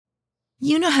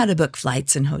You know how to book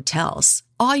flights and hotels.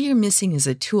 All you're missing is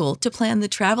a tool to plan the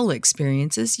travel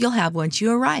experiences you'll have once you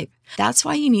arrive. That's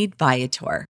why you need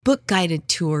Viator. Book guided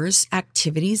tours,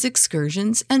 activities,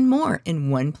 excursions, and more in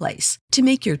one place to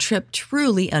make your trip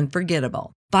truly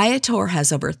unforgettable. Viator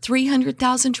has over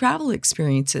 300,000 travel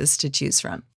experiences to choose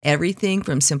from. Everything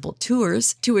from simple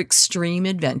tours to extreme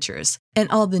adventures and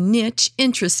all the niche,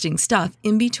 interesting stuff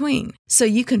in between. So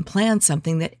you can plan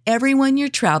something that everyone you're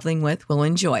traveling with will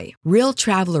enjoy. Real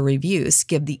traveler reviews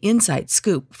give the inside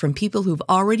scoop from people who've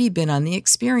already been on the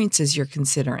experiences you're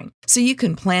considering. So you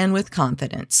can plan with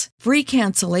confidence. Free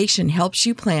cancellation helps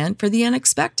you plan for the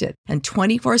unexpected. And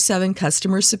 24/7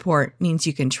 customer support means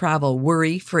you can travel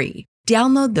worry-free.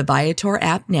 Download the Viator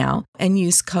app now and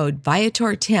use code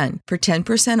Viator10 for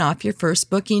 10% off your first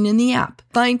booking in the app.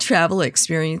 Find travel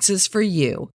experiences for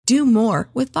you. Do more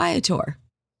with Viator.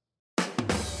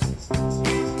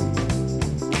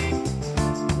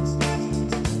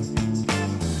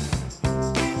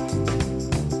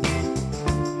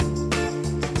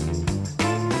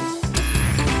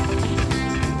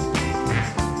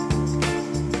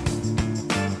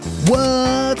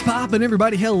 What's poppin',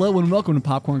 everybody? Hello and welcome to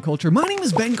Popcorn Culture. My name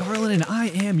is Ben Garland and I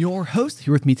am your host.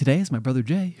 Here with me today is my brother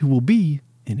Jay, who will be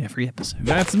in every episode.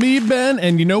 That's me, Ben,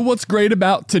 and you know what's great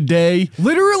about today?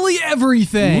 Literally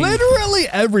everything. Literally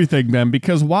everything, Ben,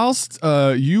 because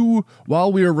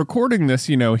while we are recording this,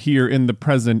 here in the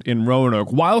present in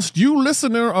Roanoke, whilst you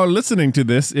listener are listening to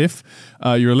this, if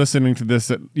you're listening to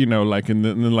this at, like in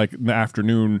the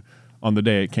afternoon on the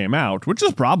day it came out, which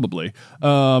is probably,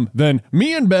 then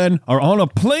me and Ben are on a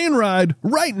plane ride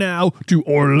right now to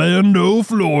Orlando,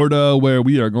 Florida, where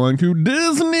we are going to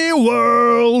Disney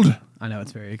World. I know,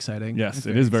 it's very exciting. Yes,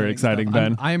 it is very exciting,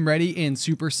 Ben. I am ready and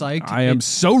super psyched. I am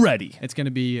so ready. It's going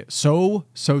to be so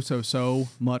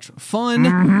much fun.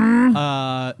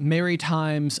 Merry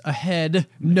times ahead,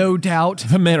 no doubt.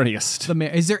 The merriest.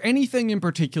 Is there anything in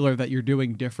particular that you're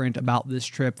doing different about this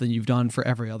trip than you've done for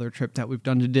every other trip that we've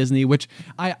done to Disney, which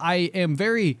I am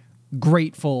very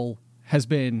grateful has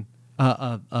been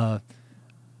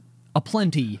a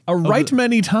plenty.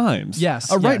 Many times.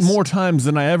 Yes. More times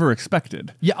than I ever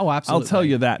expected. Yeah, oh, absolutely. I'll tell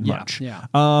you that much. Yeah.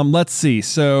 Let's see.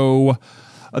 So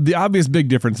the obvious big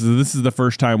difference is this is the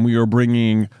first time we are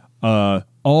bringing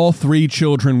all three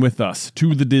children with us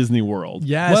to the Disney World.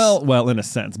 Yes. Well, in a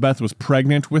sense. Beth was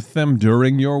pregnant with them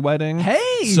during your wedding.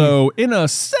 Hey! So in a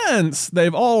sense,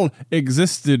 they've all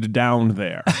existed down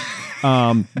there.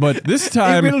 But this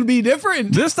time it'll be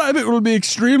different. This time it will be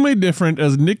extremely different,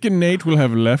 as Nick and Nate will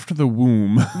have left the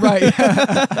womb. Right.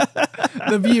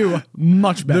 The view,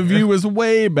 much better. The view is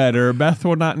way better. Beth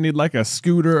will not need like a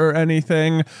scooter or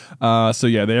anything. So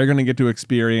yeah, they are going to get to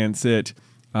experience it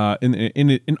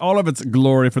in all of its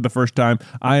glory for the first time.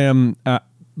 I am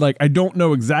I don't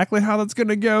know exactly how that's going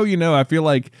to go. I feel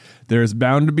like there's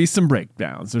bound to be some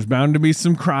breakdowns. There's bound to be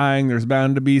some crying. There's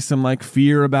bound to be some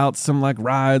fear about some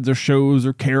rides or shows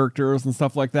or characters and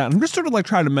stuff like that. I'm just sort of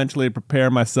trying to mentally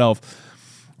prepare myself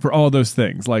for all those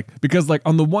things. Because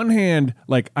on the one hand,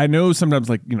 I know sometimes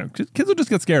kids will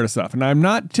just get scared of stuff. And I'm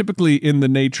not typically in the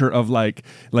nature of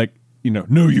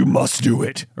no, you must do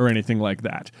it or anything like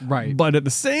that. Right. But at the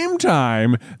same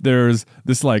time, there's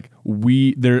this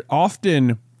they're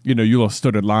often, you'll have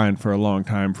stood in line for a long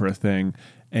time for a thing.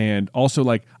 And also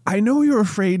I know you're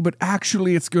afraid, but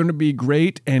actually it's going to be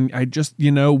great. And I just,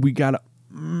 we gotta,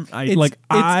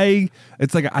 I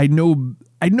feel like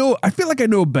I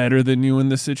know better than you in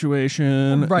this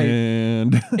situation. Right.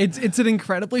 And it's an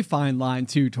incredibly fine line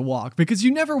to walk, because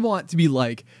you never want to be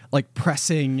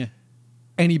pressing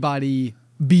anybody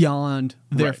beyond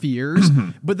their fears.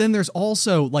 But then there's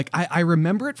also I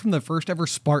remember it from the first ever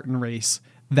Spartan race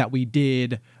that we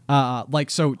did, as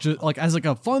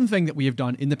a fun thing that we have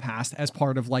done in the past as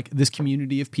part of this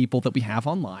community of people that we have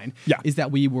online. Yeah. Is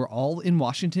that we were all in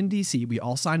Washington, D.C. We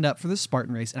all signed up for the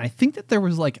Spartan race. And I think that there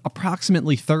was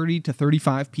approximately 30 to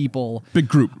 35 people. Big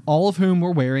group. All of whom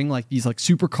were wearing these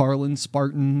Super Carlin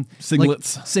Spartan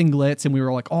singlets. And we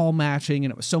were all matching,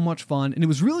 and it was so much fun. And it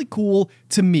was really cool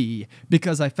to me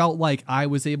because I felt like I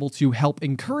was able to help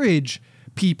encourage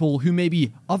people who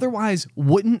maybe otherwise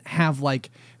wouldn't have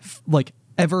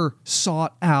ever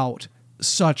sought out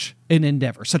such an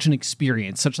endeavor, such an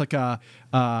experience, such a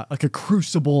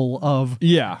crucible of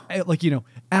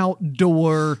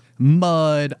outdoor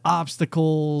mud,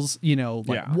 obstacles,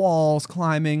 walls,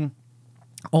 climbing,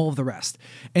 all of the rest.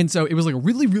 And so it was a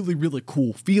really, really, really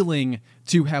cool feeling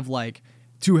to have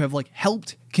to have like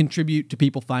helped contribute to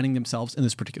people finding themselves in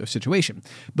this particular situation.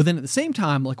 But then at the same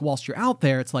time, like whilst you're out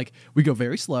there, it's like we go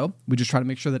very slow. We just try to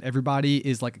make sure that everybody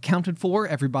is like accounted for.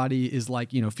 Everybody is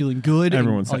like, feeling good.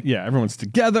 Everyone's and, everyone's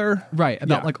together. Right.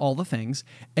 About like all the things.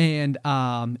 And,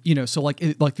 so like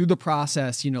through the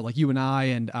process, like you and I,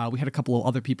 and we had a couple of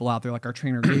other people out there, like our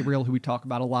trainer Gabriel, who we talk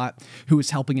about a lot, who was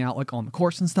helping out like on the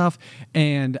course and stuff.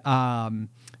 And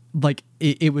like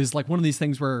it was like one of these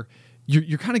things where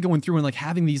you're kind of going through and like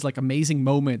having these like amazing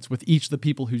moments with each of the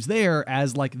people who's there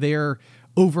as like they're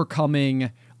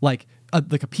overcoming like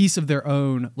a piece of their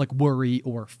own like worry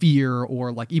or fear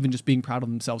or like even just being proud of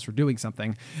themselves for doing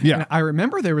something. Yeah. And I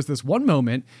remember there was this one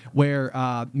moment where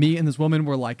me and this woman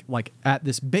were like at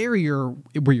this barrier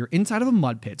where you're inside of a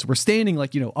mud pit. So we're standing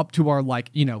like, up to our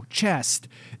like, chest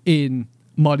in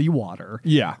muddy water.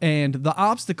 Yeah. And the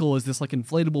obstacle is this like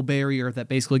inflatable barrier that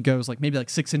basically goes like maybe like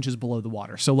 6 inches below the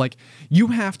water. So like you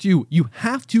have to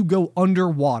go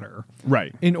underwater.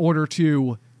 Right. In order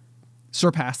to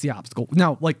surpass the obstacle.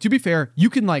 Now, like to be fair, you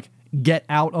can like get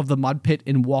out of the mud pit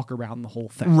and walk around the whole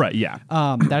thing. Right, yeah.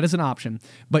 That is an option.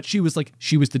 But she was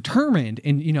determined,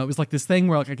 and it was like this thing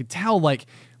where like I could tell like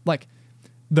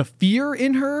the fear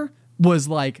in her was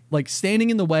like standing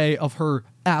in the way of her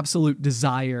absolute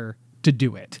desire to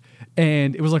do it.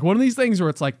 And it was like one of these things where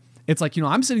it's like,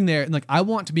 I'm sitting there and like, I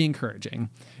want to be encouraging,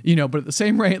 but at the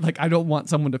same rate, like, I don't want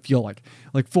someone to feel like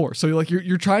forced. So like,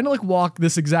 you're trying to like walk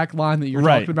this exact line that you're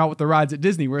talking about with the rides at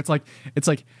Disney, where it's like,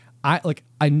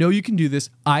 I know you can do this.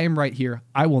 I am right here.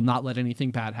 I will not let anything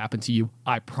bad happen to you.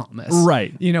 I promise.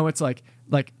 Right. It's like,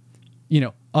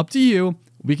 up to you.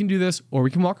 We can do this or we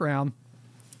can walk around.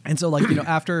 And so like,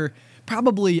 after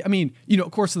probably,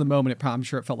 of course in the moment, I'm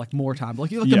sure it felt like more time,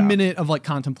 but like a minute of like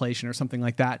contemplation or something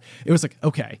like that. It was like,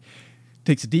 okay,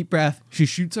 takes a deep breath. She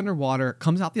shoots underwater,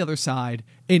 comes out the other side.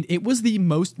 And it was the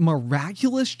most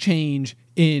miraculous change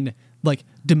in like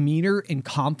demeanor and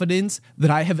confidence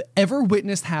that I have ever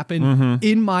witnessed happen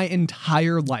in my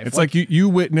entire life. It's like you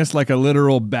witnessed like a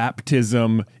literal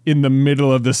baptism in the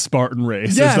middle of the Spartan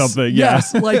race or something.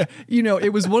 Yes. Like,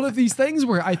 it was one of these things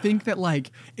where I think that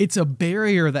like it's a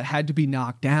barrier that had to be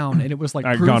knocked down, and it was like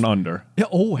I'd gone under.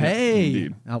 Oh, hey.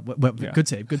 Indeed. Good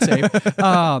save. Good save.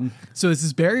 So it's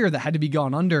this barrier that had to be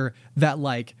gone under that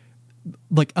like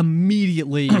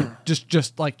immediately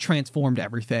just like transformed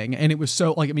everything. And it was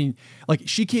so like,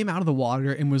 she came out of the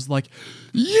water and was like,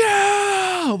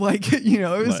 yeah, like,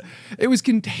 it was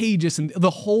contagious, and the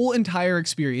whole entire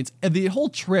experience, the whole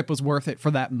trip was worth it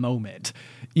for that moment,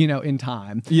 in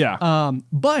time. Yeah.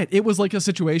 But it was like a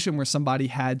situation where somebody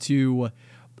had to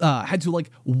like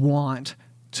want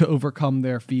to overcome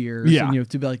their fears, and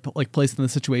to be like placed in the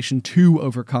situation to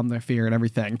overcome their fear and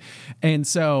everything. And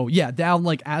so, down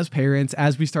like as parents,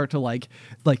 as we start to like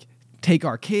take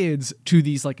our kids to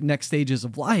these like next stages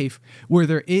of life where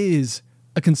there is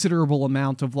a considerable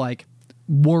amount of like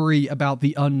worry about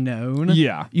the unknown.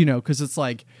 Yeah. Cause it's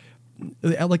like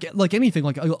anything,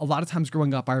 like a lot of times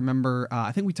growing up, I remember,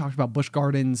 I think we talked about Busch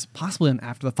Gardens possibly on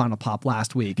After the Final Pop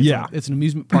last week. It's an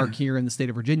amusement park here in the state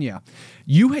of Virginia.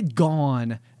 You had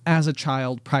gone as a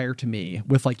child prior to me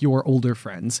with like your older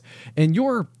friends, and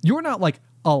you're not like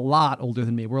a lot older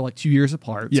than me. We're like 2 years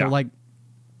apart. So like,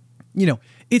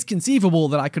 it's conceivable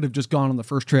that I could have just gone on the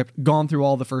first trip, gone through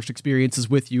all the first experiences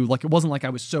with you. Like, it wasn't like I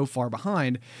was so far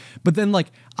behind. But then,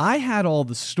 like, I had all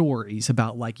the stories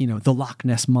about, like, the Loch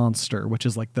Ness Monster, which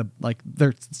is like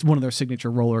it's one of their signature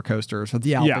roller coasters, or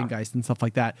the Alpengeist and stuff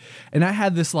like that. And I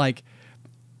had this like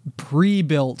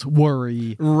pre-built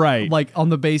worry, right? Like on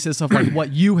the basis of like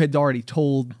what you had already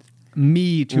told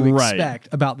me to expect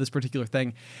about this particular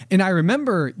thing. And I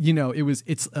remember,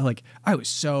 it's like I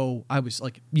was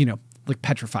like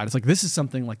petrified. It's like, this is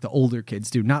something like the older kids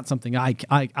do, not something I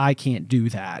can't do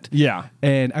that. Yeah.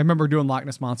 And I remember doing Loch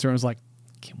Ness Monster, and I was like,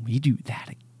 can we do that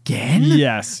again?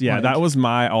 Yes. Yeah. Like, that was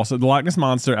the Loch Ness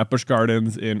Monster at Busch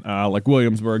Gardens in like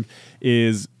Williamsburg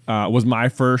was my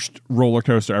first roller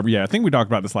coaster ever. Yeah. I think we talked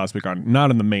about this last week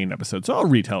not in the main episode, so I'll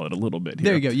retell it a little bit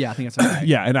here. There you go. Yeah. I think that's right.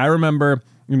 Yeah. And I remember,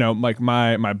 like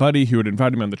my buddy who had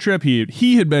invited me on the trip,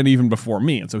 he had been even before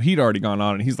me. And so he'd already gone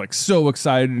on, and he's like so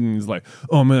excited, and he's like,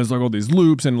 oh man, there's like all these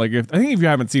loops. And like, I think if you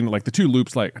haven't seen it, like the two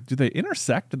loops, like, do they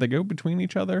intersect? Did they go between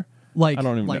each other? Like I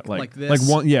don't even like know, like this. like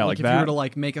one, yeah, like like if that. you were to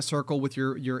like make a circle with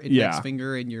your index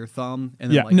finger and your thumb,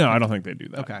 and then Yeah, like, no, I don't think they do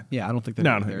that. Okay, yeah, I don't think they.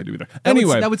 No, do I don't think either. they do either. That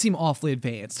Anyway, that would seem awfully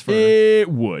advanced. For it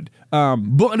would.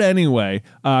 But anyway,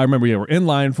 I remember we're in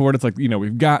line for it. It's like,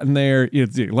 we've gotten there.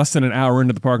 It's less than an hour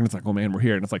into the park, and it's like, oh man, we're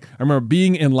here. And it's like, I remember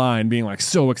being in line, being like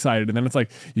so excited, and then it's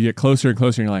like you get closer and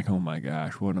closer, and you're like, oh my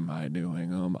gosh, what am I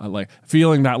doing? I like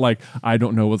feeling that like I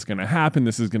don't know what's gonna happen.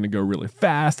 This is gonna go really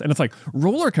fast, and it's like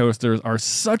roller coasters are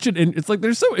such an. It's like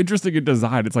they're so interesting in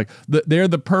design. It's like they're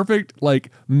the perfect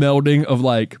like melding of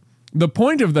like the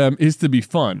point of them is to be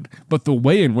fun, but the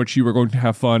way in which you are going to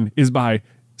have fun is by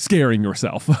scaring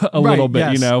yourself a little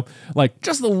bit, yes. like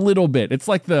just a little bit. It's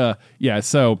like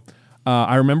so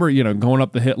I remember, going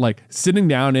up the hill, like sitting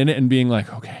down in it and being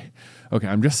like, okay,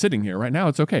 I'm just sitting here right now.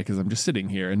 It's okay because I'm just sitting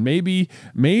here, and maybe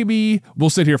we'll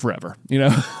sit here forever,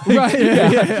 Right?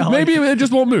 Yeah, maybe it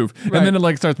just won't move, Right. and then it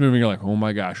like starts moving. You're like, oh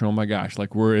my gosh, like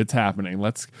it's happening.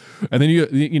 And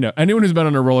then anyone who's been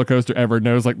on a roller coaster ever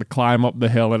knows like the climb up the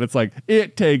hill, and it's like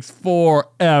it takes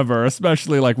forever,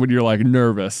 especially like when you're like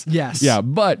nervous. Yes. Yeah,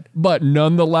 but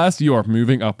nonetheless, you are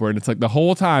moving upward. It's like the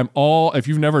whole time, if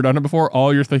you've never done it before,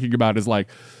 all you're thinking about is like,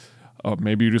 oh,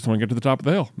 maybe you just want to get to the top of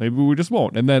the hill. Maybe we just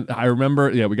won't. And then I remember,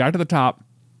 we got to the top,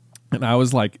 and I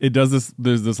was like, there's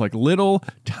this like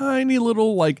tiny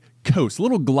little like coast,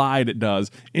 little glide it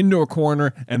does into a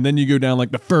corner, and then you go down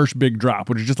like the first big drop,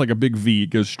 which is just like a big V.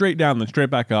 It goes straight down, then straight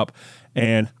back up.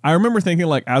 And I remember thinking,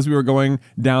 like, as we were going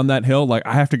down that hill, like,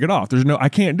 I have to get off. I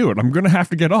can't do it. I'm going to have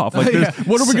to get off. Like,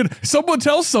 what are we going to, someone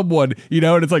tell someone,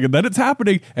 and it's like, and then it's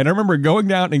happening. And I remember going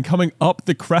down and coming up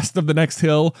the crest of the next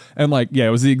hill. And like, it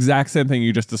was the exact same thing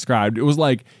you just described. It was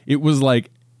like,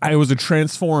 I was a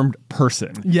transformed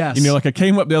person. Yes. Like I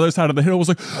came up the other side of the hill, was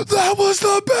like, that was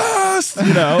the best.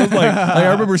 I was like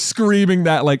I remember screaming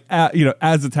that like,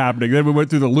 as it's happening. Then we went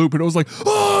through the loop, and it was like,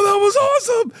 oh, that was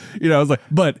awesome. I was like,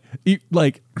 but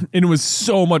and it was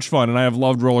so much fun. And I have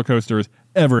loved roller coasters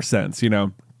ever since,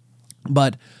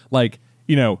 but like,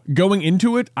 going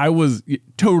into it, I was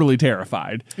totally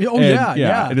terrified. Oh, and,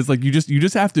 yeah. And it's like, you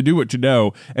just have to do it to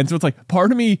know. And so it's like,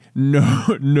 part of me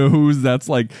knows that's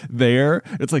like there.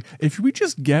 It's like, if we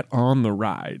just get on the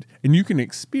ride and you can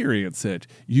experience it,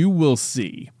 you will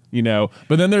see.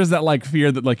 But then there's that like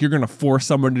fear that like you're going to force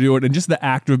someone to do it. And just the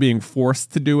act of being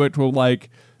forced to do it will like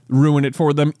ruin it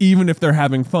for them, even if they're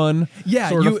having fun,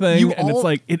 sort of thing. And it's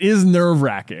like, it is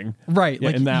nerve-wracking. Right.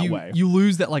 Like in that way. You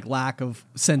lose that like lack of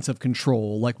sense of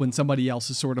control, like when somebody else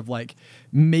is sort of like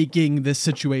making this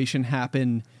situation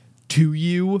happen to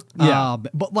you. Yeah.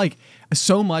 But like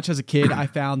so much as a kid, I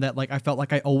found that like I felt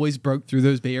like I always broke through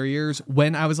those barriers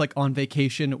when I was like on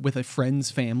vacation with a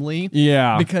friend's family.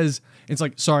 Yeah. Because it's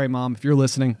like, sorry, Mom, if you're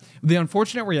listening. The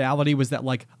unfortunate reality was that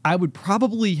like I would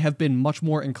probably have been much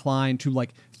more inclined to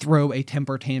like throw a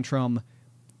temper tantrum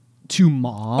to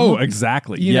Mom. Oh,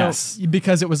 exactly. Yes.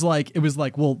 Because it was like,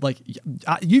 well, like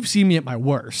you've seen me at my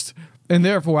worst, and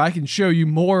therefore I can show you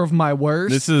more of my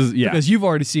worst. This is because you've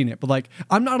already seen it. But like,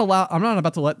 I'm not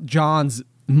about to let John's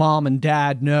mom and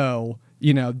dad know.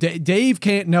 Dave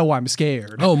can't know I'm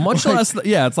scared. Oh, much less.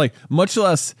 Yeah, it's like much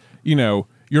less.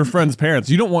 Your friend's parents.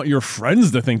 You don't want your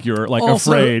friends to think you're like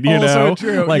afraid.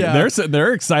 True, like yeah.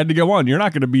 they're excited to go on. You're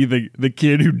not going to be the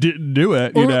kid who didn't do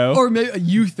it. Or maybe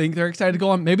you think they're excited to go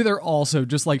on. Maybe they're also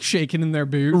just like shaking in their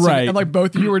boots. Right. And like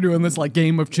both of you are doing this like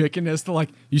game of chicken as to like,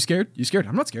 you scared? You scared?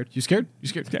 I'm not scared. You scared? You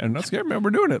scared? Yeah, I'm not scared, man.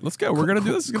 We're doing it. Let's go. We're gonna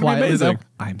do this. It's gonna Quietly, be amazing.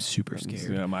 though, I'm super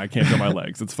scared. Yeah, I can't feel my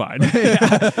legs. It's fine.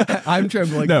 I'm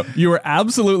trembling. No, you were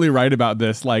absolutely right about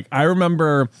this. Like I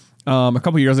remember. A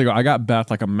couple years ago, I got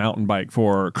Beth like a mountain bike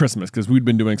for Christmas because we'd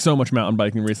been doing so much mountain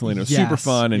biking recently, and it was super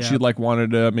fun. And she like wanted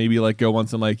to maybe like go on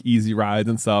some like easy rides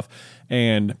and stuff.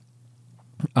 And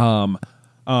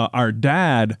our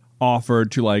dad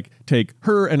offered to like take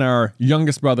her and our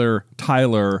youngest brother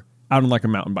Tyler out on like a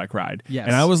mountain bike ride. Yes.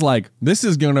 And I was like, this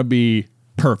is gonna be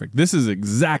perfect. This is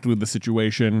exactly the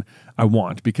situation I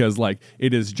want, because like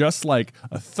it is just like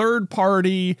a third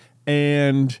party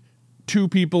and two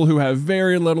people who have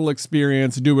very little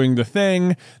experience doing the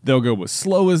thing. They'll go as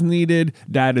slow as needed.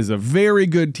 Dad is a very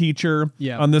good teacher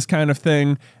on this kind of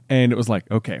thing. And it was like,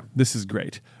 okay, this is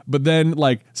great. But then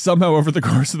like somehow over the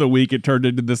course of the week, it turned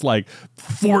into this like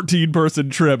 14-person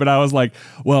trip. And I was like,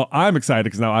 well, I'm excited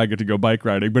because now I get to go bike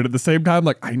riding. But at the same time,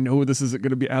 like, I know this isn't going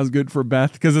to be as good for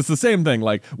Beth, because it's the same thing.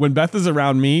 Like when Beth is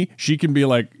around me, she can be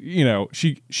like,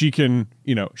 she can,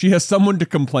 she has someone to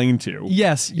complain to.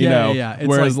 Yes. Yeah. It's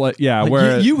whereas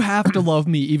whereas you have to love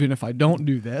me even if I don't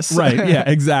do this. Right. Yeah,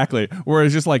 exactly.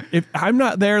 Whereas just like if I'm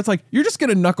not there, it's like you're just going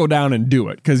to knuckle down and do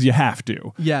it because you have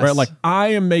to. Yes. Yes. Right? Like I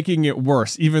am making it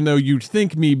worse, even though you'd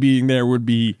think me being there would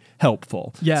be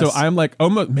helpful. Yes. So I'm like,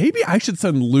 almost maybe I should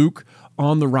send Luke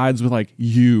on the rides with like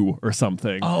you or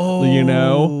something. Oh, you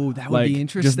know, that would like, be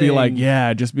interesting.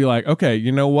 Just be like, okay,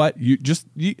 you know what?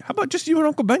 How about just you and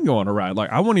Uncle Ben go on a ride?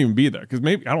 Like I won't even be there because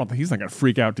maybe I don't think he's not gonna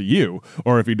freak out to you,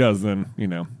 or if he does, then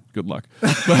good luck.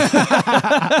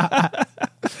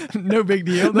 No big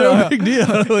deal. No big deal.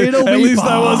 Like, It'll at be least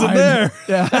I wasn't fine. there.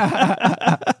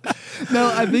 Yeah. No,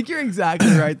 I think you're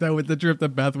exactly right, though, with the trip that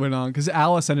Beth went on, because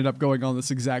Alice ended up going on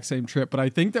this exact same trip. But I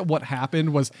think that what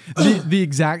happened was the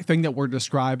exact thing that we're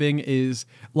describing is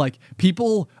like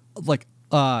people like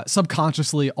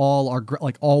subconsciously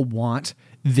all want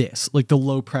this, like the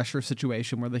low pressure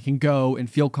situation where they can go and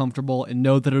feel comfortable and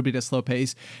know that it'll be at a slow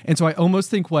pace. And so I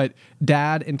almost think what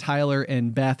Dad and Tyler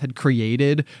and Beth had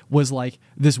created was like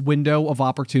this window of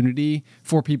opportunity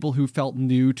for people who felt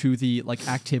new to the like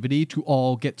activity to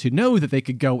all get to know that they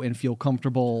could go and feel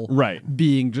comfortable, right,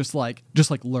 being just like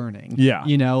learning. Yeah,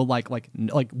 you know, like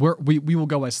we will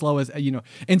go as slow as, you know.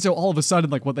 And so all of a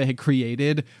sudden, like what they had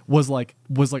created was like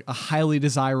a highly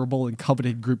desirable and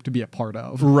coveted group to be a part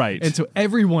of. Right. And so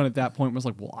everyone at that point was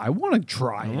like, well, I want to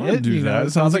try it. Do that.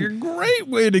 It sounds like a great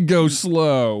way to go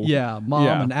slow. Yeah, Mom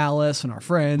and Alice and our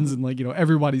friends and like, you know,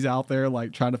 everybody's out there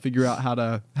like trying to figure out how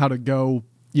to go,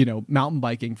 you know, mountain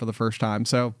biking for the first time.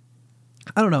 So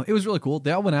I don't know. It was really cool.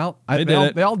 They all went out.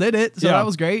 They all did it. So that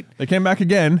was great. They came back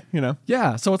again, you know.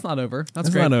 Yeah. So it's not over. That's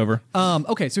it's great. not over.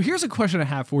 Okay. So here's a question I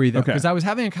have for you though, because I was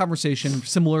having a conversation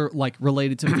similar, like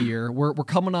related to fear. We're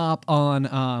coming up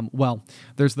on,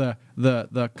 there's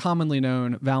the commonly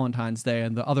known Valentine's Day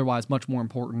and the otherwise much more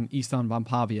important Easton Van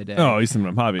Pavia Day. Oh, Easton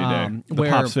Van Pavia Day. The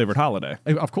pop's favorite holiday.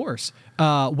 Of course.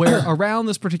 Where around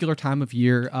this particular time of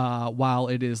year, while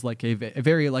it is like a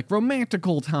very like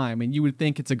romantical time and you would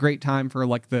think it's a great time for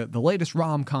like the latest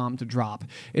rom-com to drop,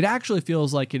 it actually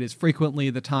feels like it is frequently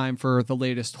the time for the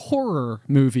latest horror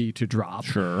movie to drop.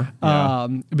 Sure. Yeah.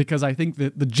 Because I think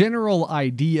that the general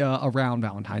idea around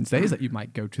Valentine's Day is that you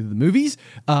might go to the movies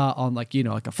on like, you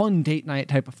know, like a fun date night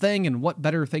type of thing, and what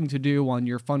better thing to do on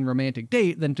your fun romantic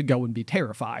date than to go and be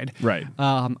terrified. Right.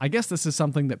 I guess this is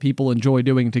something that people enjoy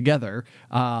doing together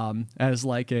as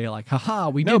like haha,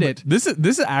 we did it. This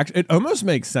is actually, it almost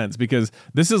makes sense because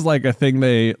this is like a thing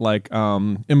they like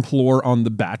implore on The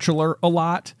Bachelor a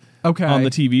lot. Okay. On the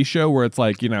TV show where it's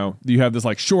like, you know, you have this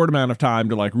like short amount of time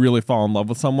to like really fall in love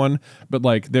with someone, but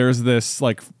like there's this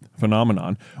like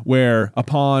phenomenon where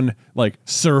upon like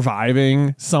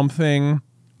surviving something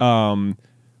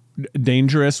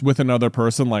dangerous with another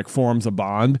person, like forms a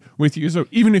bond with you. So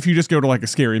even if you just go to like a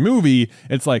scary movie,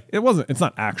 it's like it's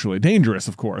not actually dangerous,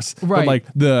 of course. Right. But like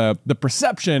the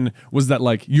perception was that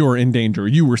like you're in danger,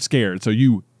 you were scared, so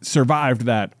you survived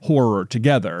that horror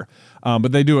together.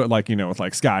 But they do it like, you know, with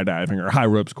like skydiving or high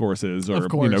ropes courses or,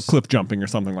 you know, cliff jumping or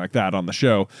something like that on the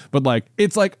show. But like,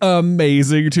 it's like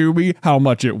amazing to me how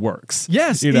much it works.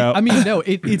 Yes. You know,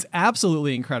 it's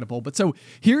absolutely incredible. But so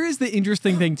here is the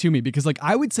interesting thing to me, because like,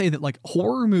 I would say that like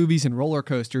horror movies and roller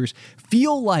coasters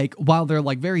feel like, while they're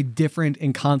like very different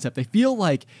in concept, they feel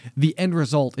like the end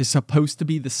result is supposed to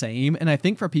be the same. And I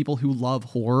think for people who love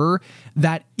horror,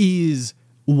 that is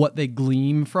what they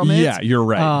glean from it. Yeah, you're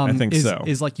right. I think so.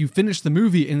 Is like you finish the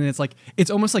movie and it's like, it's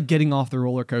almost like getting off the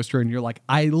roller coaster and you're like,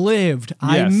 I lived.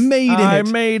 Yes, I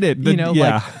made it. You know,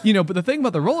 like, you know, but the thing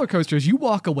about the roller coaster is you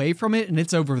walk away from it and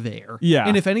it's over there. Yeah.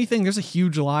 And if anything, there's a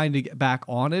huge line to get back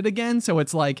on it again. So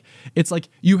it's like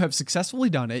you have successfully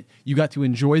done it. You got to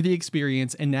enjoy the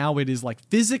experience and now it is like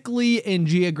physically and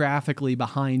geographically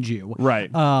behind you. Right.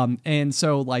 And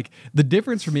so like the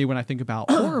difference for me when I think about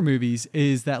horror movies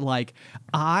is that like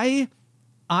I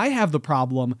have the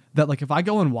problem that like if I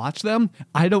go and watch them,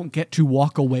 I don't get to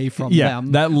walk away from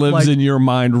them. That lives like, in your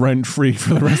mind rent free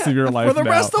for the rest of your life. For the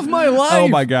rest of my life. Oh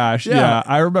my gosh. Yeah.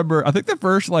 I remember, I think the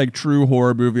first like true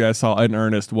horror movie I saw in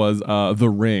earnest was The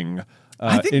Ring.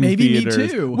 I think in maybe theaters, me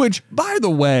too. Which, by the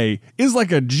way, is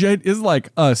like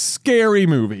a scary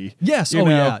movie. Yes. You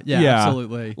know? Yeah,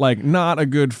 absolutely. Like not a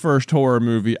good first horror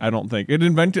movie. I don't think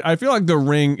I feel like The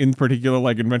Ring in particular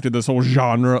like invented this whole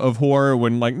genre of horror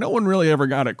when like no one really ever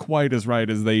got it quite as right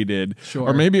as they did. Sure.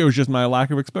 Or maybe it was just my lack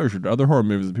of exposure to other horror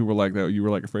movies. And people were like, "That you were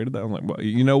like afraid of that." I'm like, well,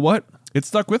 you know what? it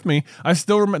stuck with me. I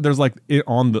still remember there's like it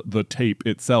on the tape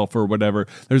itself or whatever.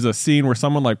 There's a scene where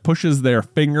someone like pushes their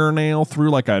fingernail through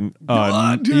like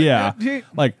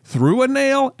like through a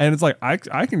nail, and it's like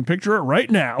I can picture it right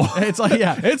now. It's like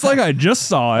it's like I just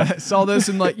saw it. I saw this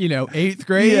in like 8th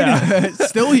grade. Yeah. It's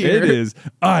still here. It is.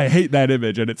 I hate that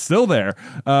image, and it's still there.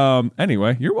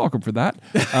 Anyway, you're welcome for that.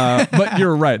 But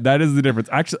you're right. That is the difference.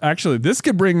 Actually, this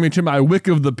could bring me to my Wick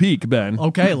of the Peak, Ben.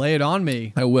 Okay, lay it on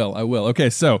me. I will. Okay,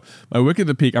 so my Wick of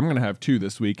the Peak, I'm going to have 2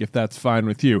 this week, if that's fine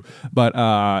with you. But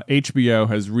HBO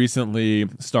has recently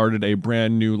started a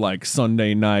brand new, like,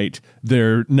 Sunday night,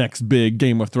 their next big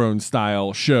Game of Thrones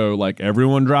style show. Like,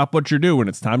 everyone drop what you're doing.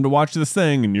 It's time to watch this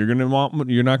thing, and you're not going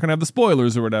to have the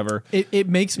spoilers or whatever. It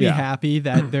makes me happy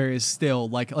that there is still,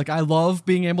 like I love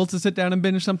being able to sit down and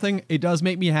binge something. It does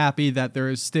make me happy that there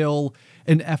is still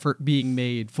an effort being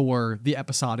made for the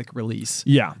episodic release.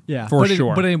 Yeah, for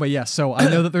sure. But anyway, yes. So I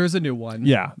know that there is a new one.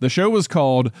 Yeah, the show was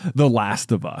called The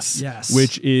Last of Us. Yes,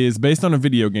 which is based on a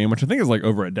video game, which I think is like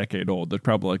over a decade old. There's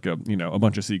probably like a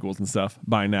bunch of sequels and stuff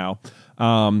by now.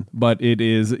 But it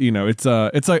is it's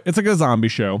like a zombie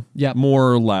show. Yeah,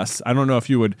 more or less. I don't know if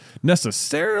you would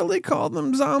necessarily call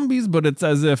them zombies, but it's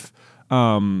as if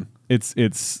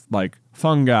it's like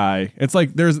fungi. It's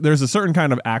like there's a certain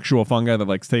kind of actual fungi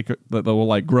that will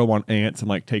like grow on ants and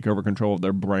like take over control of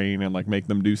their brain and like make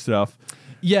them do stuff.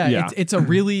 Yeah.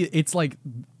 It's like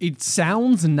it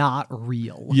sounds not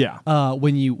real. Yeah.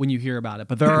 When you hear about it,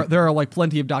 but there are like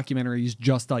plenty of documentaries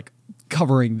just like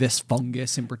covering this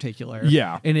fungus in particular.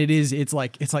 Yeah. And it's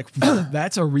like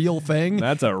that's a real thing.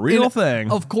 That's a real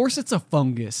thing. Of course it's a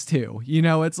fungus too.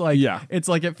 It's like it's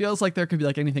like it feels like there could be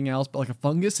like anything else, but like a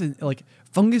fungus and like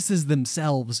funguses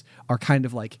themselves are kind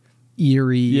of like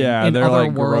eerie and they're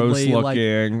like gross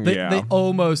looking. Like, they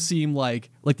almost seem like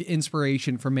the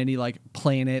inspiration for many like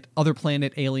other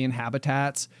planet alien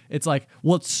habitats. It's like,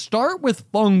 let's start with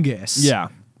fungus. Yeah.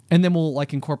 And then we'll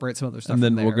like incorporate some other stuff. And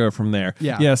then we'll go from there.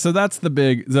 Yeah. So that's the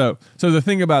big. So the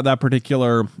thing about that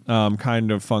particular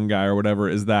kind of fungi or whatever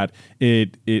is that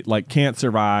it like can't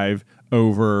survive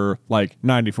over like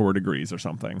 94 degrees or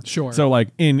something. Sure. So like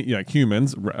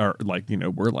humans are like,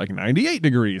 we're like 98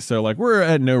 degrees. So like we're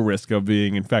at no risk of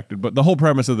being infected. But the whole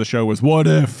premise of the show was, what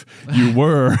if you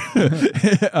were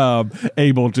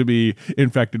able to be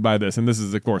infected by this? And this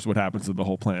is of course what happens to the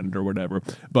whole planet or whatever.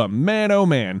 But man, oh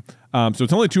man. So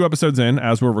it's only 2 episodes in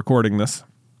as we're recording this.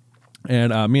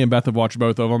 And me and Beth have watched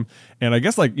both of them. And I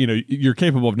guess, like, you're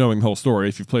capable of knowing the whole story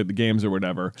if you've played the games or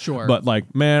whatever. Sure. But,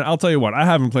 like, man, I'll tell you what, I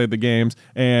haven't played the games,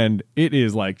 and it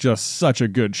is, like, just such a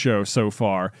good show so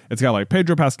far. It's got, like,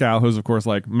 Pedro Pascal, who's, of course,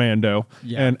 like, Mando.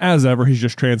 Yeah. And as ever, he's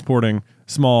just transporting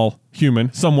small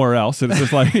human somewhere else. And it's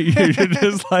just like, you're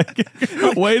just like,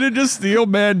 way to just steal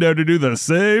Mando to do the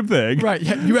same thing. Right.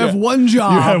 Yeah, you have one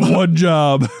job. You have one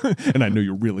job. And I know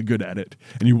you're really good at it.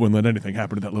 And you wouldn't let anything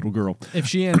happen to that little girl. If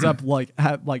she ends up like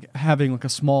having like a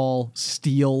small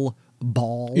steel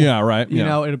ball. Yeah, right.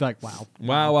 It'd be like, wow.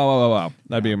 Wow.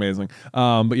 That'd be amazing.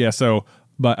 But yeah, so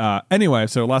anyway,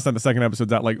 so last night the second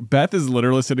episode's out, like Beth is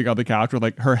literally sitting on the couch with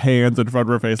like her hands in front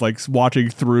of her face, like watching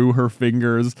through her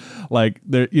fingers. Like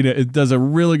it does a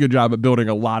really good job at building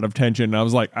a lot of tension. And I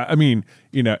was like, I mean,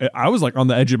 I was like on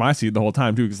the edge of my seat the whole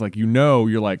time too, because like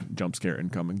you're like jump scare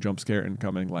incoming,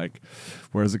 like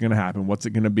where's it gonna happen? What's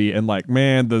it gonna be? And like,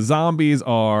 man, the zombies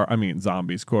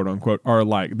quote unquote are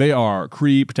like, they are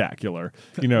creeptacular.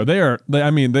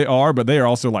 They are, but they are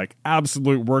also like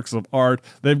absolute works of art.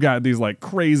 They've got these like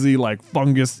crazy like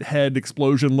fungus head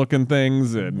explosion looking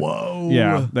things, and whoa,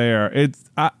 yeah, they are.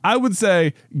 I would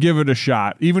say give it a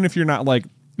shot, even if you're not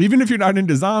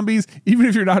into zombies, even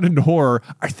if you're not into horror.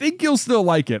 I think you'll still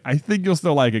like it.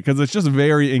 Because it's just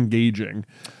very engaging.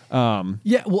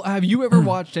 Yeah. Well, have you ever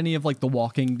watched any of like The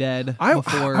Walking Dead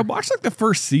before? I watched like the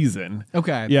first season.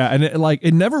 Okay. Yeah, and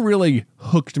it never really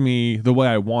hooked me the way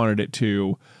I wanted it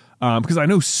to, because I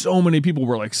know so many people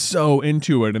were like so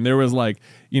into it, and there was like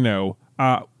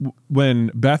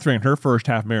when Beth ran her first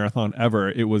half marathon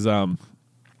ever, it was at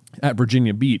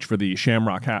Virginia Beach for the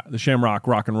Shamrock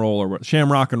Rock and Roll,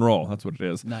 Shamrock and Roll. That's what it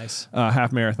is. Nice.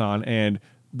 Half marathon. And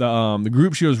the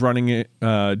group she was running it,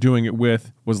 doing it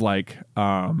with was like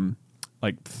 30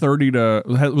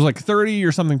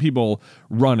 or something people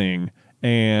running.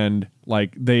 And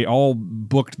like they all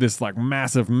booked this like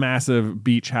massive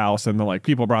beach house, and the like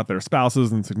people brought their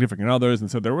spouses and significant others.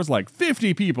 And so there was like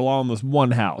 50 people all in this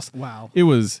one house. Wow. It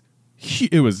was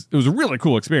a really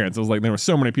cool experience. It was like there were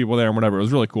so many people there and whatever. It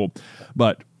was really cool.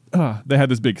 But they had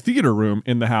this big theater room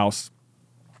in the house.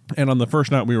 And on the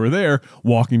first night we were there,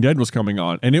 Walking Dead was coming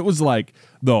on. And it was like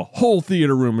the whole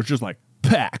theater room was just like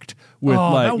packed with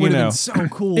that would have been so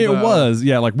cool. It was,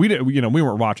 yeah. Like we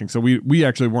weren't watching, so we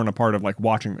actually weren't a part of like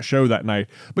watching the show that night.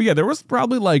 But yeah, there was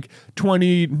probably like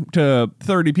 20 to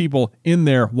 30 people in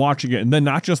there watching it, and then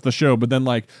not just the show, but then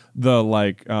like the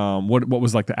what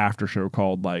was like the after show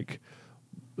called like.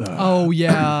 Oh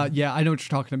yeah, I know what you're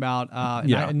talking about.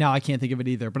 Now I can't think of it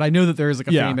either, but I know that there is like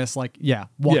a famous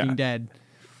Walking Dead.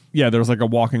 Yeah, there was like a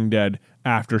Walking Dead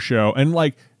after show, and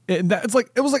like it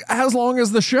was like as long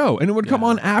as the show, and it would come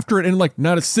on after it, and like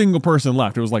not a single person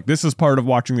left. It was like, this is part of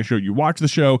watching the show. You watch the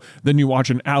show, then you watch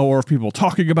an hour of people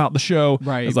talking about the show.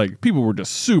 Right. It's like people were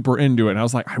just super into it, and I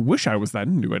was like, I wish I was that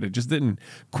into it. It just didn't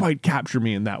quite capture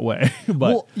me in that way.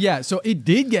 But so it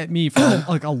did get me for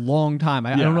like a long time.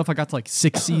 I don't know if I got to like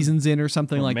 6 seasons in or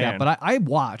something that, but I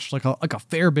watched like a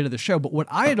fair bit of the show. But what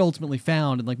I had ultimately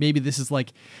found, and like maybe this is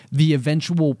like the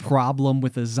eventual problem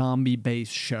with a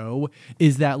zombie-based show,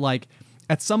 is that like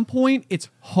at some point it's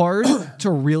hard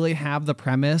to really have the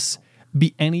premise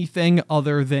be anything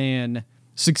other than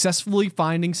successfully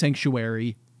finding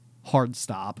sanctuary, hard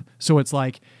stop. So it's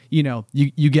like, you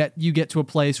get to a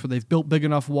place where they've built big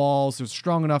enough walls, there's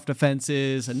strong enough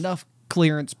defenses, enough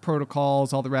clearance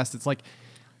protocols, all the rest. It's like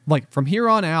from here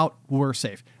on out, we're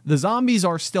safe. The zombies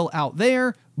are still out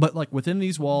there, but like within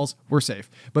these walls, we're safe.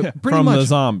 But pretty much from the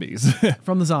zombies.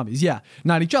 From the zombies, yeah.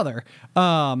 Not each other.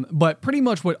 But pretty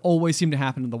much what always seemed to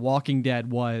happen in The Walking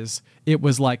Dead was it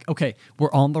was like, okay,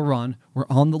 we're on the run, we're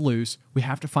on the loose, we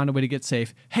have to find a way to get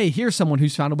safe. Hey, here's someone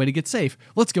who's found a way to get safe.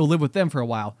 Let's go live with them for a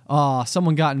while.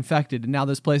 Someone got infected and now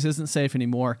this place isn't safe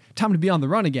anymore. Time to be on the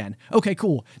run again. Okay,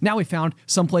 cool. Now we found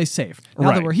someplace safe.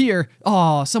 Now that we're here,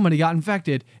 somebody got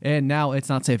infected and now it's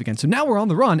not safe again. So now we're on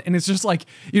the run, and it's just like,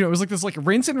 it was like this like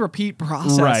rinse and repeat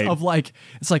process of like,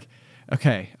 it's like,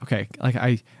 okay.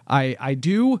 Like I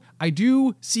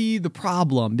do see the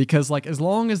problem, because like as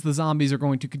long as the zombies are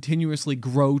going to continuously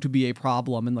grow to be a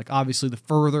problem, and like obviously the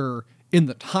further in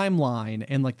the timeline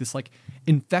and like this like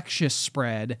infectious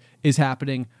spread is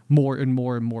happening, more and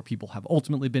more and more people have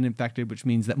ultimately been infected, which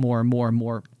means that more and more and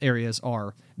more areas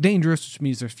are dangerous, which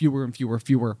means there's fewer and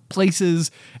fewer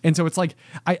places. And so it's like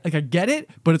I get it,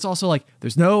 but it's also like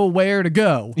there's nowhere to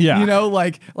go. Yeah.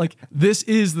 Like this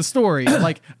is the story.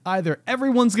 Like either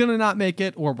everyone's gonna not make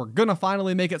it, or we're gonna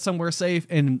finally make it somewhere safe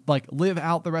and like live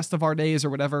out the rest of our days or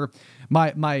whatever.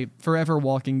 My forever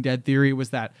Walking Dead theory was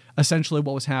that essentially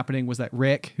what was happening was that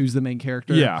Rick, who's the main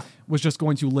character, was just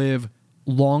going to live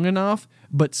long enough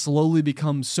but slowly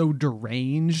become so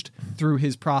deranged through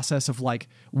his process of like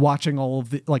watching all of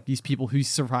the like these people who's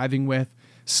surviving with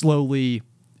slowly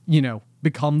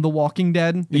become the Walking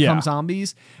Dead, become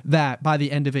zombies, that by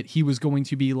the end of it he was going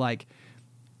to be like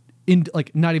in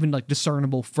like not even like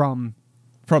discernible from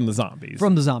the zombies.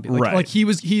 From the zombie. Like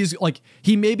he's like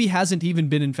he maybe hasn't even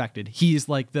been infected. He's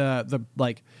like the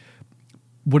like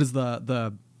what is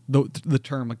the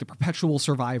term, like the perpetual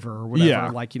survivor or whatever. Yeah.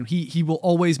 Like, he will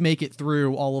always make it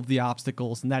through all of the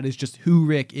obstacles, and that is just who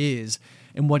Rick is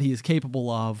and what he is capable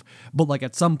of. But like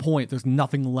at some point there's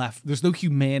nothing left. There's no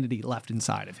humanity left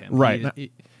inside of him.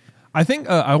 Right. I think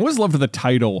I always loved the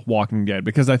title Walking Dead,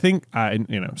 because I think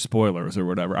spoilers or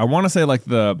whatever. I want to say like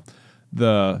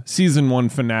the season 1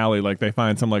 finale, like they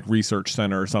find some like research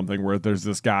center or something where there's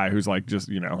this guy who's like just,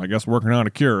 I guess working on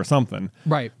a cure or something.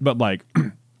 Right. But like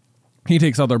he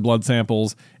takes other blood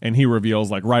samples and he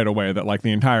reveals like right away that like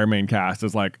the entire main cast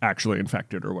is like actually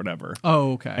infected or whatever.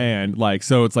 Oh, okay. And like,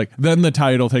 so it's like, then the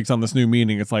title takes on this new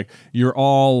meaning. It's like, you're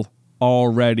all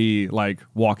already like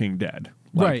Walking Dead.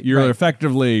 Like, right. You're right.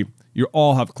 effectively, you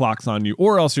all have clocks on you,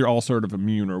 or else you're all sort of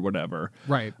immune or whatever.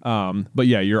 Right. But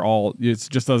yeah, you're all, it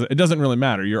doesn't really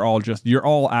matter. You're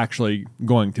all actually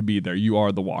going to be there. You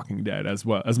are the Walking Dead as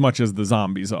well, as much as the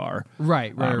zombies are.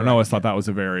 Right. And I always thought that was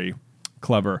a very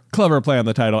clever play on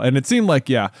the title. And it seemed like,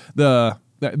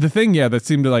 the thing, that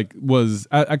seemed to like was,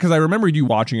 because I remembered you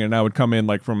watching it, and I would come in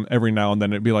like from every now and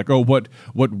then, it'd be like, oh, what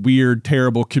weird,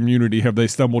 terrible community have they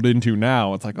stumbled into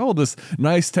now? It's like, oh, this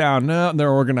nice town, no, they're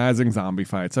organizing zombie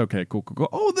fights. Okay, cool.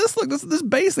 Oh, this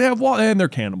base they have and they're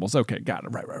cannibals. Okay, got it.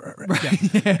 Right.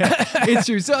 Yeah. It's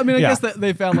true. So I mean, I guess that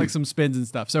they found like some spins and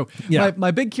stuff. So my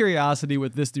big curiosity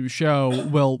with this new show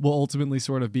will ultimately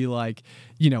sort of be like,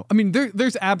 I mean,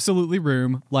 there's absolutely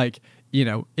room, like,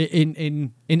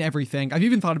 in everything. I've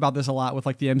even thought about this a lot with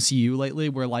like the MCU lately,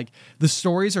 where like the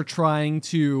stories are trying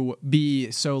to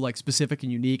be so like specific and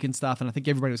unique and stuff. And I think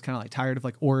everybody was kind of like tired of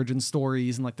like origin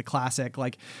stories and like the classic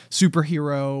like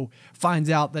superhero finds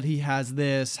out that he has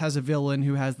a villain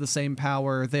who has the same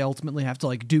power. They ultimately have to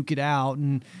like duke it out.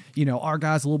 And, our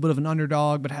guy's a little bit of an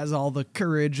underdog, but has all the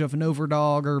courage of an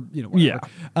overdog, or, whatever.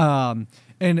 Yeah.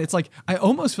 And it's like, I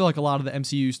almost feel like a lot of the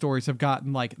MCU stories have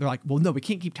gotten like, they're like, well, no, we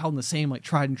can't keep telling the same like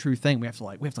tried and true thing. We have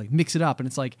to mix it up. And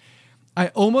it's like, I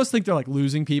almost think they're like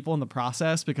losing people in the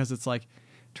process, because it's like,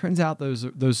 turns out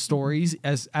those stories,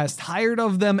 as tired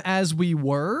of them as we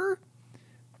were,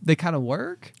 they kind of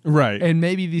work. Right. And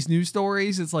maybe these new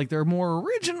stories, it's like they're more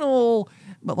original,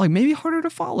 but like maybe harder to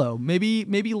follow. Maybe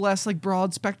less like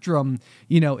broad spectrum,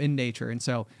 in nature. And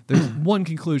so there's one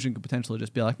conclusion could potentially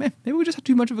just be like, man, maybe we just have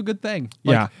too much of a good thing.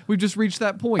 Like, yeah. We've just reached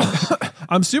that point.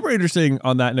 I'm super interesting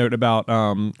on that note about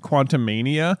Quantum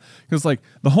Mania, because like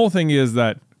the whole thing is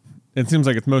that it seems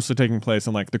like it's mostly taking place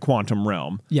in like the quantum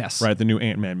realm. Yes. Right. The new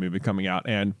Ant-Man movie coming out.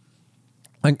 And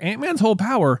like Ant-Man's whole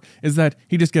power is that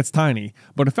he just gets tiny,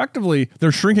 but effectively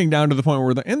they're shrinking down to the point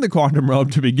where they're in the quantum realm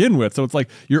to begin with. So it's like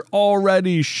you're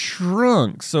already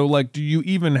shrunk. So like, do you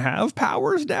even have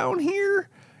powers down here?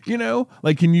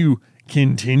 Like, can you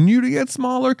continue to get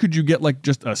smaller? Could you get like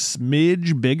just a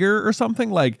smidge bigger or something?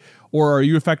 Like, or are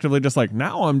you effectively just like,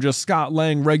 now I'm just Scott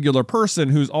Lang, regular person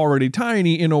who's already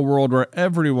tiny in a world where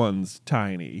everyone's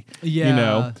tiny?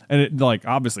 Yeah. And it, like,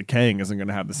 obviously Kang isn't going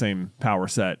to have the same power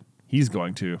set he's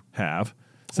going to have.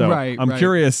 So I'm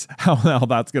curious how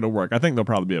that's going to work. I think they'll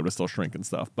probably be able to still shrink and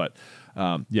stuff, but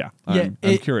I'm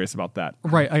curious about that.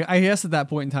 Right. I guess at that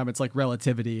point in time, it's like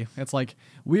relativity. It's like,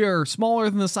 we are smaller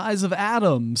than the size of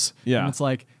atoms. Yeah. And it's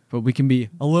like, but we can be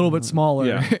a little bit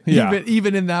smaller. Yeah.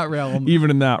 even in that realm.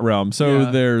 Even in that realm. So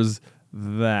there's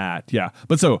that. Yeah.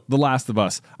 But so The Last of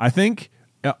Us, I think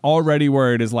already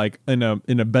where it is like in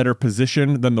a better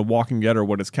position than The Walking Dead, or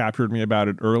what has captured me about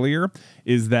it earlier,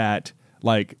 is that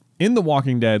like in The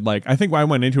Walking Dead, like I think when I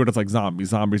went into it, it's like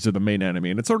zombies are the main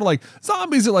enemy, and it's sort of like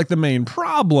zombies are like the main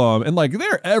problem, and like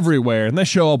they're everywhere, and they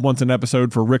show up once an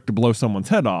episode for Rick to blow someone's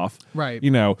head off, right?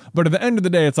 But at the end of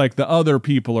the day, it's like the other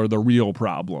people are the real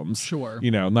problems, sure.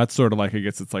 And that's sort of like, I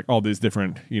guess it's like all these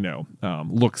different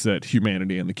looks at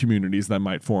humanity and the communities that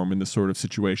might form in this sort of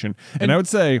situation, and I would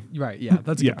say, right, yeah,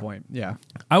 that's a good point, yeah,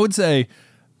 I would say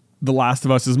The Last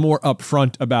of Us is more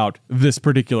upfront about this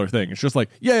particular thing. It's just like,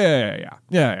 yeah.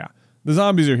 The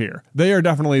zombies are here. They are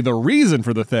definitely the reason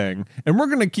for the thing, and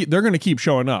they're gonna keep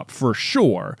showing up for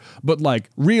sure. But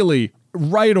like, really,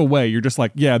 right away, you're just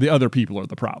like, yeah, the other people are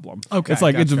the problem. Okay, it's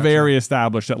like gotcha. very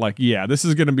established that like, yeah, this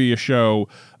is gonna be a show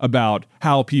about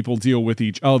how people deal with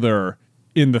each other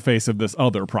in the face of this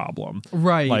other problem.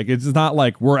 Right. Like, it's not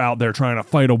like we're out there trying to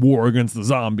fight a war against the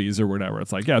zombies or whatever.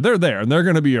 It's like, yeah, they're there and they're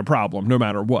going to be a problem no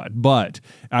matter what. But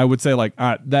I would say like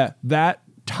that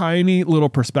tiny little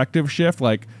perspective shift,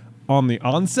 like on the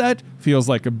onset, feels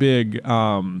like a big,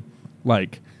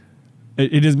 like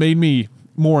it has made me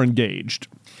more engaged.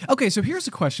 Okay, so here's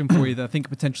a question for you that I think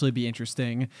could potentially be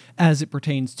interesting as it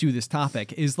pertains to this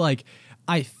topic, is like,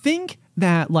 I think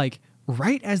that like,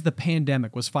 right as the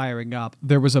pandemic was firing up,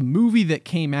 there was a movie that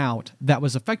came out that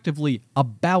was effectively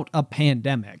about a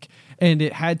pandemic. And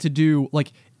it had to do,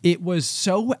 like, it was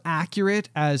so accurate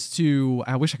as to,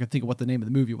 I wish I could think of what the name of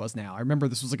the movie was now. I remember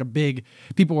this was like a big,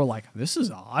 people were like, this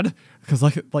is odd. Because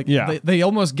they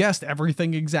almost guessed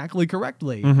everything exactly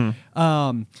correctly.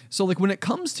 Mm-hmm. So like when it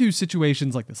comes to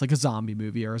situations like this, like a zombie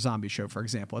movie or a zombie show, for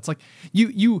example, it's like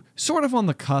you sort of on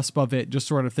the cusp of it, just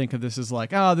sort of think of this as like,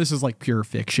 oh, this is like pure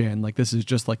fiction. Like this is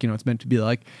just like, it's meant to be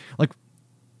like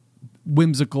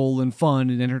whimsical and fun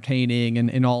and entertaining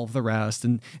and all of the rest,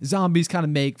 and zombies kind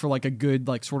of make for like a good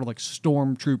like sort of like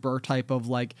stormtrooper type of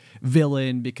like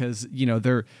villain, because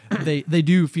they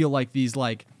do feel like these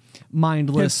like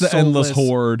mindless, it's the endless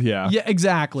horde. Yeah,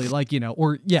 exactly. Like,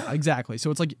 exactly.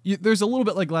 So it's like there's a little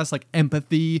bit like less like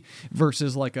empathy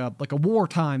versus like a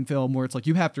wartime film where it's like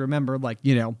you have to remember like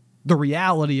the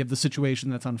reality of the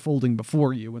situation that's unfolding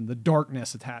before you and the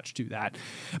darkness attached to that.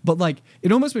 But like,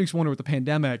 it almost makes me wonder with the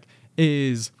pandemic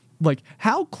is like,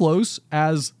 how close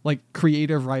as like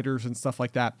creative writers and stuff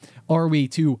like that are we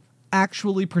to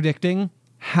actually predicting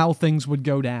how things would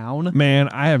go down? Man,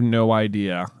 I have no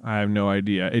idea.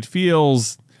 It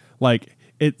feels like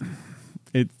it's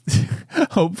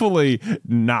hopefully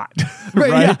not.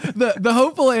 Right? Yeah. The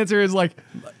hopeful answer is like,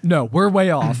 no, we're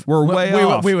way off. We're way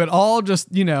off. We would all just,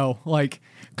 like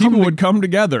people would come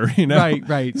together,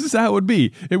 Right. This is how it would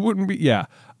be. It wouldn't be. Yeah.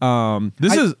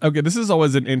 This is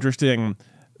always an interesting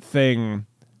thing.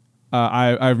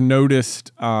 I've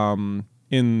noticed,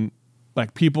 in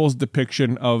like people's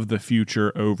depiction of the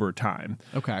future over time.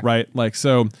 Okay. Right. Like,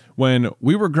 so when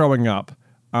we were growing up,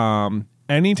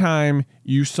 anytime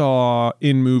you saw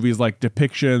in movies like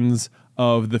depictions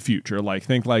of the future, like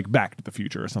think like Back to the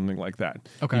Future or something like that.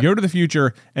 Okay. You go to the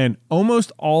future and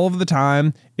almost all of the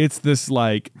time it's this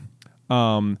like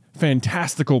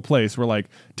fantastical place where like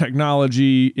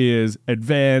technology is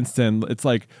advanced and it's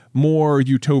like more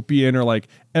utopian, or like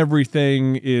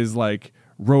everything is like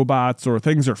robots, or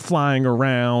things are flying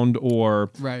around, or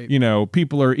you know,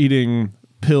 people are eating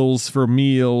pills for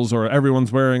meals, or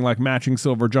everyone's wearing like matching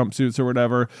silver jumpsuits or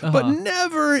whatever, but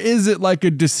never is it like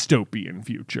a dystopian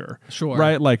future.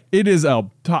 Right? Like it is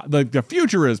like the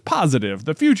future is positive.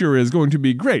 The future is going to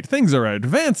be great. Things are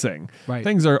advancing.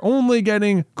 Things are only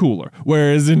getting cooler.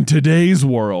 Whereas in today's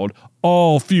world,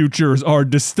 all futures are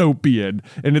dystopian.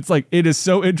 And it's like, it is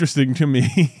so interesting to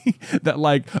me that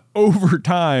like over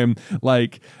time,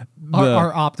 like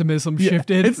our optimism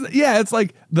shifted. It's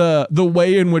like the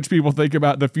way in which people think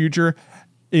about the future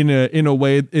in a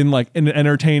way, in like an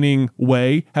entertaining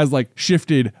way, has like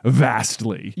shifted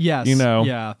vastly. Yes. You know?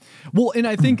 Yeah. Well, and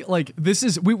I think like this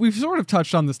is, we've sort of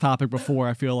touched on this topic before,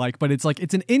 I feel like, but it's like,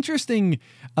 it's an interesting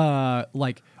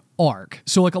like arc.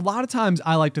 So like a lot of times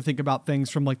I like to think about things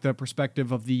from like the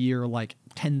perspective of the year like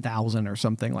 10,000 or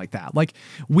something like that. Like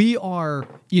we are,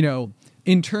 you know,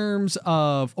 in terms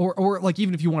of, or like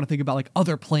even if you want to think about like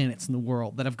other planets in the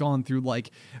world that have gone through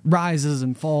like rises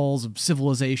and falls of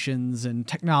civilizations and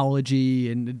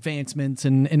technology and advancements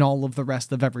and all of the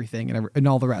rest of everything and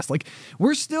all the rest, like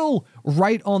we're still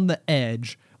right on the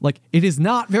edge. Like it is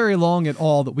not very long at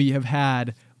all that we have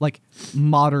had like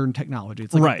modern technology.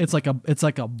 It's like it's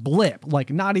like a blip, like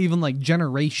not even like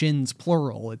generations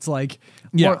plural. It's like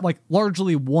like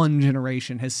largely one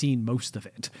generation has seen most of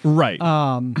it.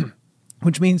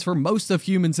 Which means for most of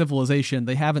human civilization,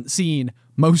 they haven't seen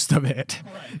most of it,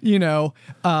 you know?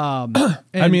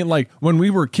 I mean, like when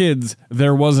we were kids,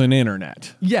 there was an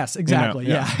internet. Yes, exactly.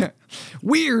 You know? Yeah.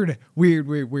 Weird.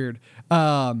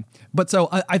 But so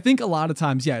I think a lot of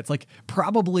times, it's like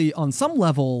probably on some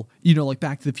level, you know, like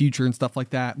Back to the Future and stuff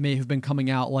like that may have been coming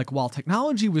out like while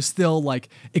technology was still like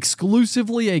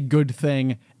exclusively a good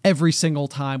thing every single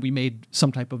time we made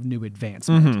some type of new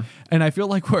advancement. And I feel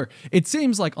like it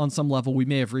seems like on some level we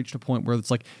may have reached a point where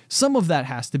it's like some of that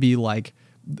has to be like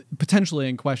potentially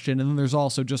in question. And then there's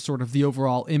also just sort of the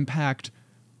overall impact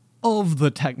of the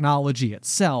technology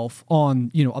itself on,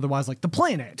 you know, otherwise like the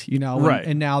planet, you know,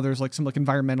 and now there's like some like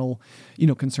environmental, you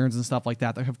know, concerns and stuff like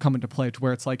that have come into play to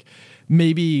where it's like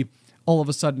maybe all of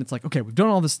a sudden it's like, okay, we've done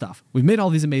all this stuff, we've made all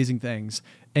these amazing things,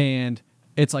 and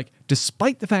it's like,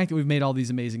 despite the fact that we've made all these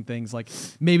amazing things, like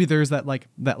maybe there's that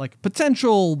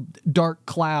potential dark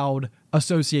cloud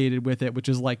associated with it, which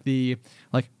is like the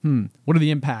what are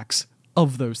the impacts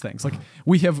of those things? Like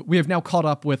we have now caught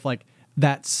up with like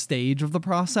that stage of the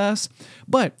process,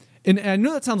 but and I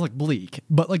know that sounds like bleak,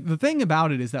 but like the thing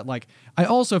about it is that like I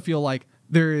also feel like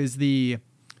there is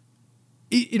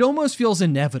it almost feels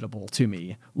inevitable to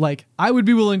me. Like I would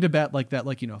be willing to bet like that,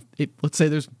 like, you know, let's say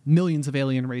there's millions of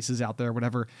alien races out there or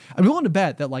whatever. I'm willing to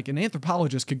bet that like an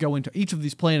anthropologist could go into each of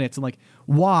these planets and like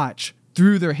watch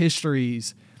through their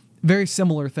histories very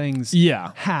similar things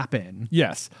happen.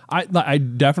 Yes. I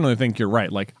definitely think you're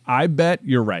right. Like I bet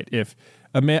you're right. If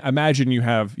imagine you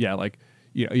have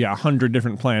 100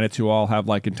 different planets who all have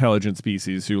like intelligent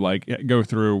species who like go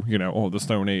through, you know, the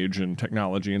Stone Age and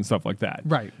technology and stuff like that.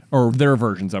 Right. Or their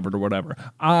versions of it or whatever.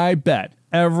 I bet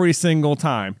every single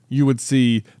time you would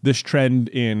see this trend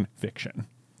in fiction.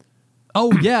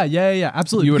 Oh, yeah,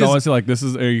 absolutely. You would always say, like, this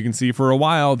is, you can see for a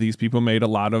while, these people made a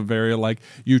lot of very, like,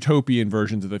 utopian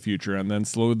versions of the future, and then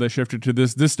slowly they shifted to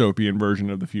this dystopian version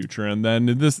of the future, and then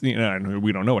this, you know,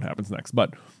 we don't know what happens next,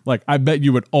 but, like, I bet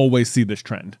you would always see this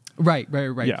trend. Right.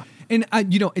 Yeah. And,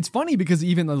 you know, it's funny because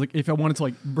even, like, if I wanted to,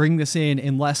 like, bring this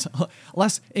in less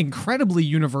incredibly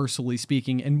universally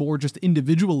speaking and more just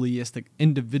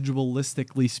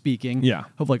individualistically speaking. Yeah.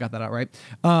 Hopefully I got that out right.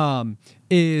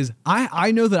 Is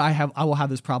I know that I will have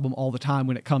this problem all the time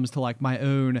when it comes to like my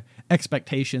own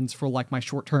expectations for like my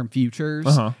short-term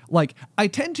futures. Like I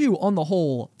tend to on the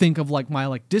whole think of like my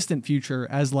like distant future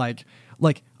as like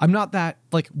I'm not that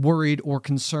like worried or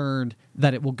concerned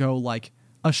that it will go like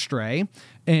astray,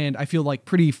 and I feel like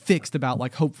pretty fixed about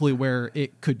like hopefully where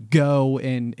it could go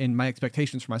and my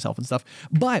expectations for myself and stuff.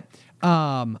 But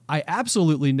I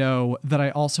absolutely know that I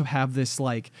also have this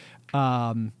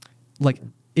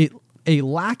a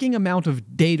lacking amount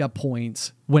of data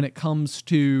points when it comes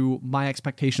to my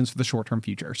expectations for the short-term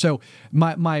future. So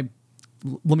let me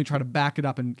try to back it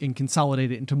up and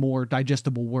consolidate it into more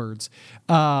digestible words.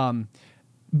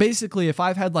 Basically, if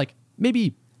I've had like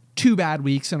maybe 2 bad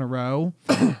weeks in a row,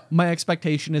 my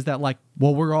expectation is that like,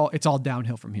 well, it's all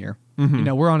downhill from here. You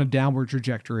know, we're on a downward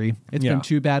trajectory. It's been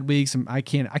 2 bad weeks and I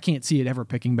can't see it ever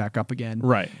picking back up again.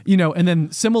 Right. You know, and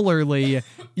then similarly,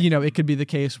 you know, it could be the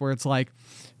case where it's like,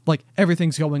 like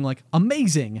everything's going like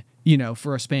amazing,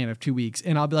 for a span of 2 weeks.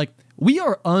 And I'll be like, we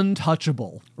are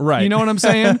untouchable. Right. You know what I'm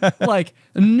saying? Like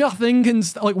nothing can,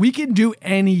 like we can do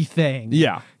anything.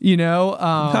 Yeah.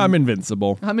 I'm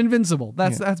invincible. I'm invincible.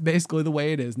 That's basically the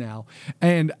way it is now.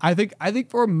 And I think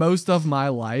for most of my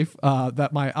life, that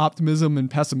my optimism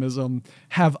and pessimism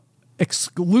have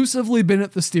exclusively been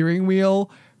at the steering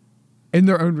wheel in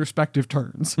their own respective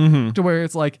turns, to where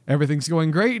it's like everything's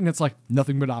going great and it's like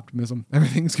nothing but optimism.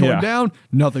 Everything's going down,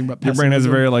 nothing but pessimism. Your brain has a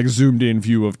very like zoomed in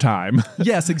view of time.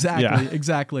 Yes, exactly.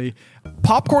 Exactly.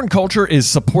 Popcorn Culture is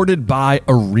supported by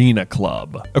Arena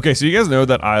Club. Okay, so you guys know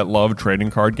that I love trading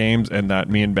card games and that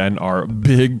me and Ben are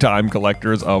big time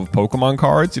collectors of Pokemon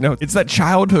cards. It's that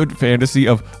childhood fantasy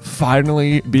of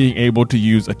finally being able to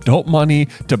use adult money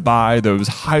to buy those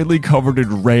highly coveted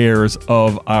rares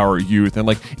of our youth. And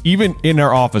like even in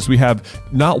our office, we have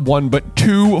not one but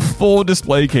 2 full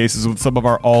display cases with some of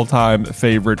our all-time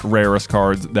favorite rarest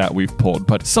cards that we've pulled.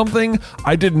 But something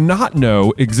I did not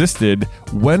know existed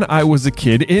when I was a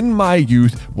kid in my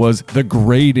youth was the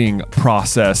grading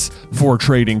process for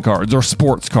trading cards or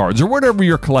sports cards or whatever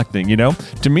you're collecting.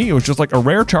 To me, it was just like a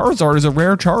rare Charizard is a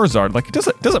rare Charizard. Like it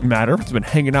doesn't matter if it's been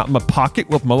hanging out in my pocket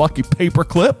with my lucky paper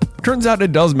clip. Turns out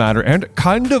it does matter, and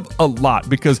kind of a lot,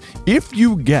 because if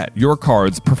you get your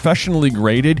cards professionally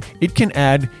graded, it can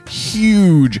add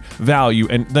huge value.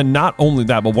 And then not only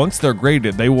that, but once they're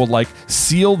graded, they will like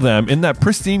seal them in that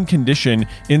pristine condition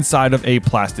inside of a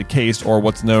plastic case, or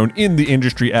what's known in the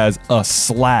industry as a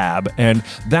slab. And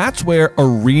that's where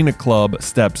Arena Club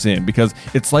steps in, because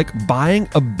it's like buying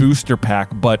a booster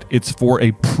pack, but it's for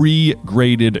a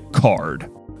pre-graded card.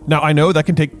 Now, I know that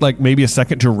can take like maybe a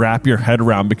second to wrap your head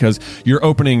around, because you're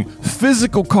opening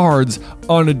physical cards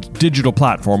on a digital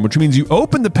platform, which means you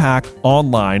open the pack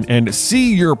online and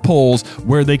see your pulls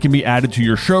where they can be added to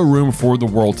your showroom for the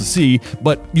world to see,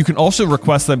 but you can also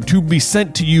request them to be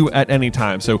sent to you at any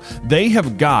time. So they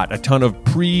have got a ton of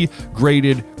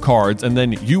pre-graded cards, and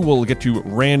then you will get to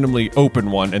randomly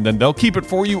open one, and then they'll keep it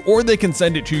for you, or they can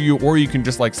send it to you, or you can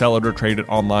just like sell it or trade it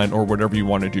online or whatever you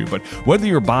want to do. But whether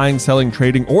you're buying, selling,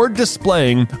 trading, or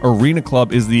displaying, Arena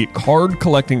Club is the card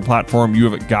collecting platform you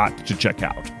have got to check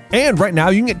out. And right now,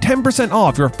 you can get 10%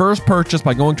 off your first purchase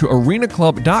by going to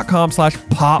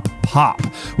arenaclub.com/poppop,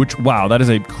 which, wow, that is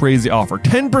a crazy offer.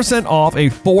 10% off a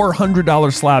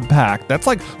 $400 slab pack. That's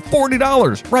like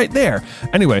 $40 right there.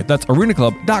 Anyway, that's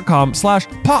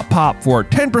arenaclub.com/poppop for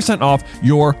 10% off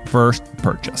your first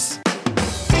purchase.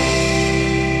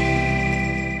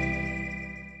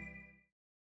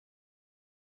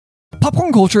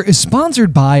 Popcorn Culture is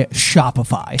sponsored by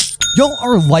Shopify. Y'all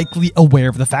are likely aware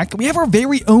of the fact that we have our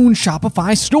very own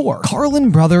Shopify store, Carlin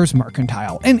Brothers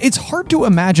Mercantile, and it's hard to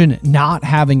imagine not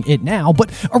having it now, but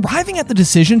arriving at the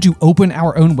decision to open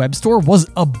our own web store was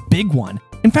a big one.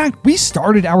 In fact, we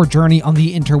started our journey on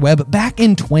the interweb back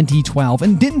in 2012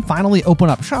 and didn't finally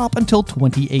open up shop until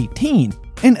 2018.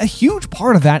 And a huge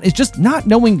part of that is just not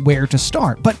knowing where to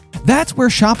start, but that's where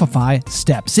Shopify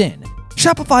steps in.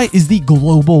 Shopify is the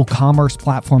global commerce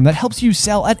platform that helps you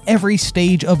sell at every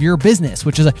stage of your business,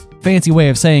 which is a fancy way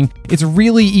of saying it's a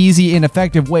really easy and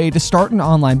effective way to start an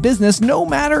online business, no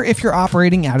matter if you're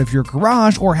operating out of your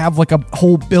garage or have like a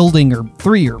whole building or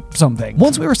 3 or something.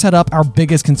 Once we were set up, our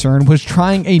biggest concern was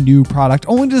trying a new product,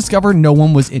 only to discover no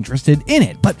one was interested in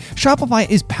it. But Shopify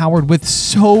is powered with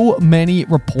so many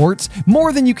reports,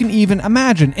 more than you can even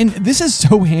imagine. And this is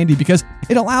so handy because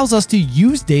it allows us to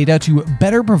use data to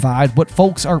better provide what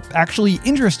folks are actually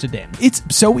interested in. It's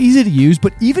so easy to use,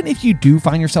 but even if you do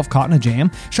find yourself caught in a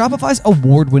jam, Shopify's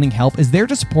award-winning help is there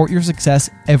to support your success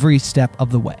every step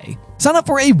of the way. Sign up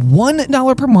for a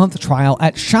 $1 per month trial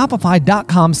at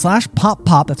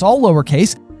shopify.com/poppop. That's all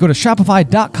lowercase. Go to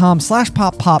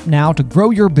shopify.com/poppop now to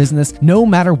grow your business no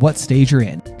matter what stage you're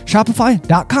in.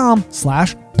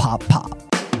 Shopify.com/poppop.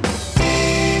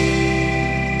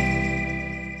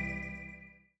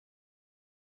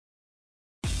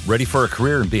 Ready for a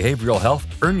career in behavioral health?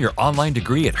 Earn your online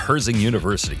degree at Herzing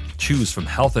University. Choose from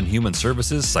health and human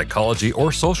services, psychology,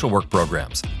 or social work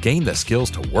programs. Gain the skills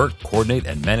to work, coordinate,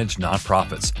 and manage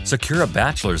nonprofits. Secure a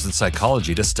bachelor's in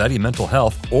psychology to study mental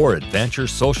health, or advance your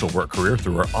social work career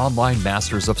through our online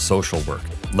Masters of Social Work.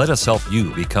 Let us help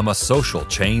you become a social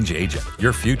change agent.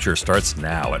 Your future starts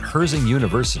now at Herzing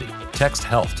University. Text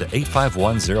HEALTH to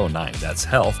 85109. That's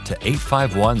HEALTH to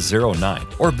 85109.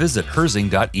 Or visit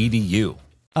herzing.edu.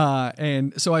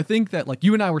 And so I think that like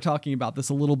you and I were talking about this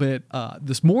a little bit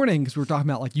this morning because we were talking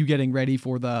about like you getting ready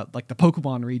for the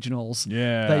Pokemon regionals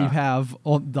that you have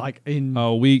on, like in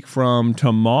a week from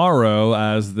tomorrow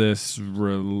as this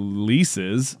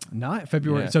releases. Not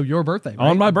February. So your birthday, right?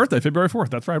 On my birthday, February 4th.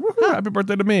 That's right. Woohoo, happy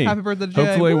birthday to me. Happy birthday to Jay.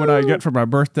 Hopefully what I get for my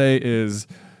birthday is,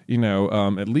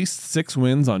 at least 6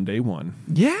 wins on day one.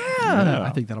 Yeah.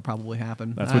 I think that'll probably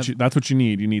happen. That's what you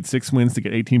need. You need 6 wins to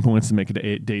get 18 points to make it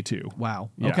to day 2.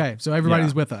 Wow. Yeah. Okay. So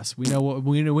everybody's with us. We know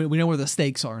where the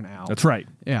stakes are now. That's right.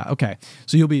 Yeah. Okay.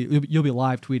 So you'll be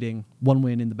live tweeting 1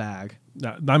 win in the bag.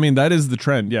 I mean, that is the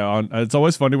trend. Yeah. It's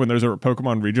always funny when there's a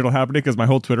Pokemon regional happening because my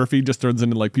whole Twitter feed just turns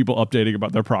into like people updating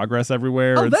about their progress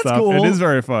everywhere and that's stuff. Cool. It is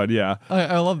very fun. Yeah.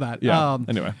 I love that. Yeah.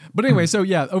 Anyway, so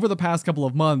yeah, over the past couple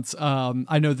of months,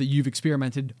 I know that you've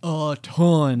experimented a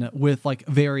ton with like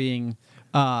varying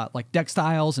like deck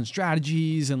styles and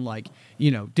strategies and like,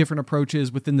 different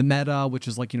approaches within the meta, which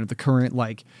is like, the current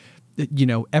like,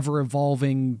 ever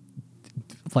evolving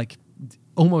like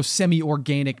almost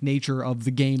semi-organic nature of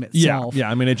the game itself. Yeah.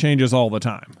 I mean, it changes all the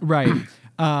time. Right.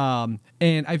 And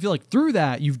I feel like through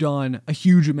that you've done a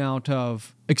huge amount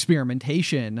of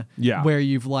experimentation. Yeah. Where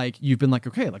you've been like,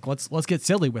 okay, like let's get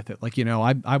silly with it. Like,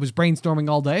 I was brainstorming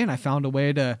all day and I found a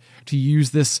way to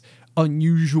use this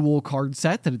unusual card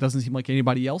set that it doesn't seem like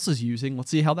anybody else is using. Let's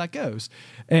see how that goes.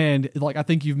 And like I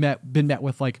think you've been met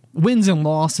with like wins and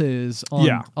losses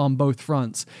on both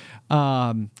fronts.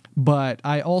 But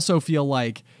I also feel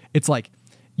like it's like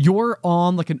you're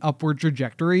on like an upward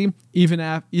trajectory, even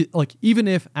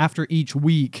if after each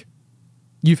week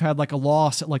you've had like a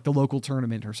loss at like the local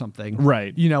tournament or something,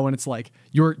 right? And it's like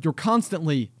you're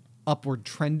constantly upward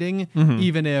trending,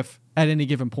 even if at any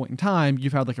given point in time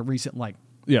you've had like a recent like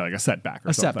a setback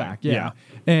or something. Setback, yeah.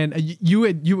 And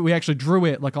we actually drew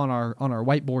it like on our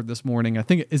whiteboard this morning. I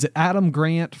think is it Adam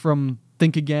Grant from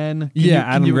Think Again?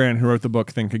 Adam Grant, who wrote the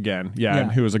book Think Again. Yeah,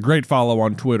 and who is a great follow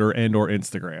on Twitter and or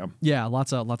Instagram. Yeah,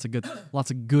 lots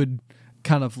of good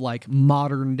kind of like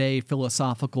modern day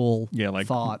philosophical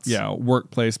thoughts. Yeah,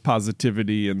 workplace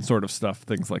positivity and sort of stuff,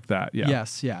 things like that. Yeah.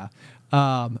 Yes, yeah.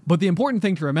 But the important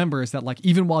thing to remember is that like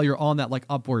even while you're on that like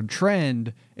upward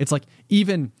trend, it's like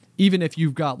even if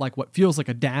you've got like what feels like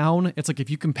a down, it's like if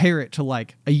you compare it to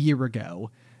like a year ago,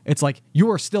 it's like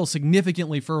you are still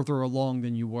significantly further along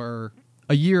than you were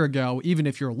a year ago, even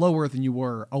if you're lower than you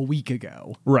were a week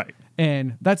ago. Right.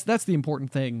 And that's the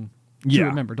important thing to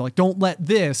remember. To like don't let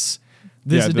this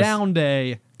down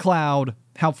day cloud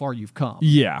how far you've come.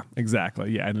 Yeah,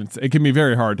 exactly. Yeah, and it can be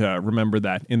very hard to remember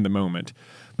that in the moment.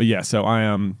 But yeah, so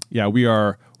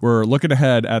we're looking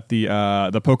ahead at the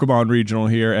Pokemon regional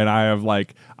here, and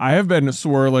I have been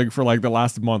swirling for like the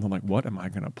last month. I'm like, what am I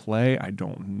gonna play? I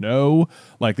don't know.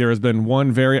 Like there has been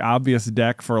one very obvious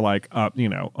deck for like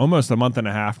almost a month and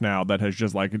a half now that has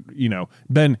just like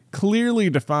been clearly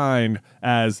defined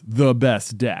as the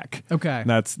best deck. Okay, and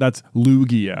that's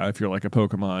Lugia if you're like a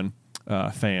Pokemon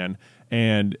fan.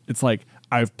 And it's like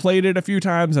I've played it a few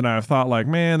times and I've thought like,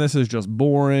 man, this is just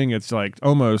boring. It's like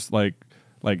almost like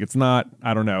it's not,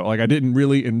 I don't know, like I didn't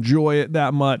really enjoy it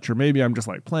that much, or maybe I'm just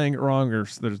like playing it wrong, or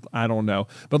I don't know.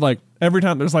 But like every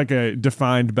time there's like a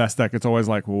defined best deck, it's always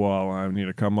like, well, I need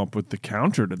to come up with the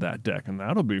counter to that deck and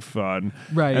that'll be fun.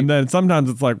 Right. And then sometimes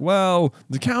it's like, well,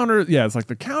 the counter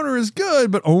is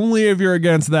good, but only if you're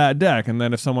against that deck. And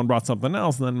then if someone brought something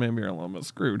else, then maybe you're a little bit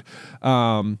screwed.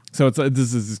 So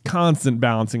this is this constant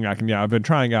balancing act. And I've been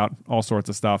trying out all sorts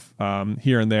of stuff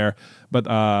here and there. But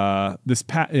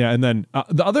and then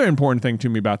the other important thing to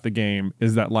me about the game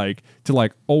is that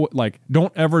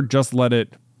don't ever just let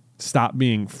it stop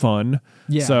being fun.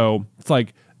 Yeah. So it's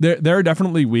like there are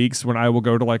definitely weeks when I will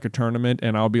go to like a tournament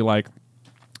and I'll be like,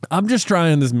 I'm just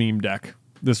trying this meme deck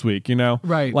this week,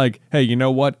 Right. Like, hey, you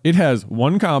know what? It has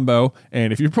one combo,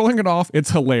 and if you're pulling it off, it's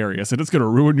hilarious, and it's going to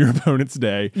ruin your opponent's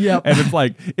day. Yep. And it's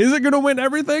like, is it going to win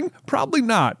everything? Probably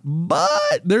not.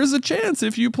 But there's a chance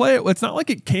if you play it. It's not like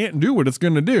it can't do what it's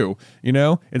going to do.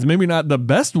 It's maybe not the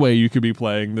best way you could be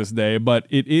playing this day, but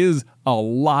it is a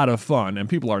lot of fun, and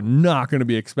people are not going to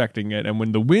be expecting it. And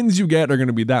when the wins you get are going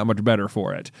to be that much better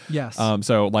for it. Yes.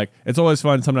 So like, it's always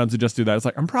fun sometimes to just do that. It's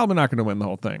like, I'm probably not going to win the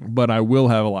whole thing, but I will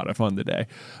have a lot of fun today.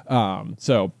 I've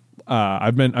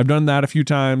done that a few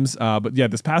times. But yeah,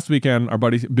 this past weekend, our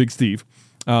buddy Big Steve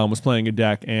was playing a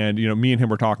deck, and me and him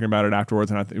were talking about it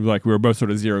afterwards, and we were both sort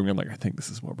of zeroing in, like, I think this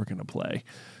is what we're gonna play.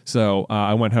 So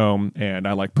I went home and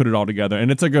I put it all together,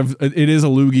 and it's like it is a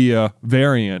Lugia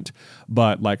variant,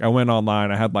 but like I went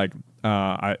online, I had like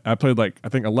I played like I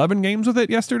think 11 games with it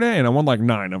yesterday, and I won like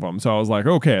 9 of them. So I was like,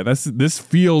 okay, this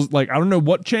feels like I don't know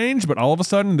what changed, but all of a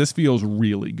sudden this feels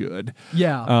really good.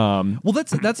 Yeah. Well,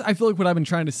 that's I feel like what I've been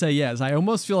trying to say. Yeah, is I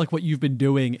almost feel like what you've been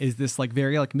doing is this like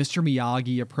very like Mr.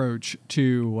 Miyagi approach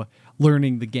to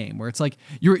learning the game, where it's like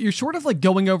you're sort of like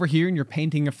going over here and you're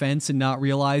painting a fence and not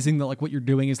realizing that like what you're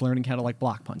doing is learning how to like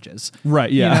block punches.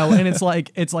 Right. Yeah. You know, and it's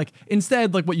like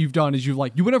instead like what you've done is you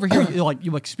went over here,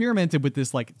 you experimented with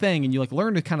this like thing and you like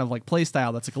learned a kind of like play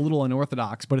style that's like a little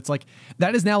unorthodox, but it's like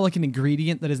that is now like an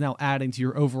ingredient that is now adding to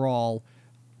your overall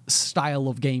style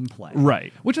of gameplay.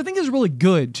 Right. Which I think is really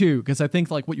good too, because I think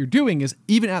like what you're doing is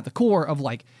even at the core of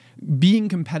like being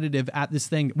competitive at this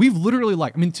thing. We've literally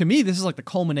like, I mean, to me, this is like the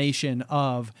culmination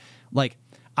of like,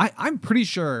 I'm pretty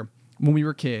sure when we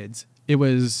were kids, it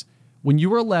was when you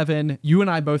were 11, you and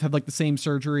I both had like the same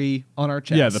surgery on our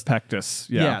chest. Yeah, the pectus.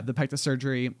 Yeah, the pectus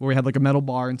surgery where we had like a metal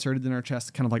bar inserted in our chest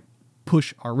to kind of like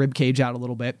push our rib cage out a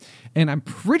little bit. And I'm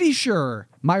pretty sure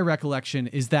my recollection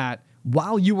is that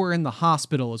while you were in the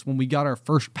hospital is when we got our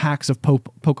first packs of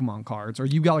Pokemon cards, or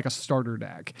you got like a starter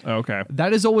deck. Okay.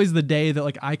 That is always the day that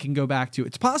like I can go back to.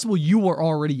 It's possible you were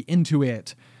already into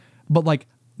it, but like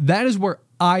that is where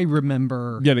I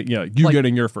remember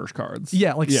getting your first cards.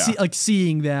 Yeah,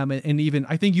 seeing them, and even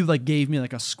I think you like gave me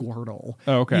like a Squirtle.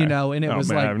 Oh, okay. You know, and it was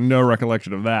man, like I have no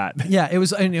recollection of that. Yeah, it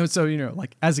was so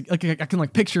like as like I can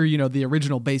like picture the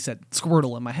original base set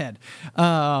Squirtle in my head,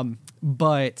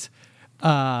 but.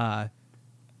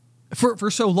 For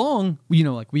so long,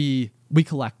 like we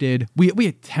collected, we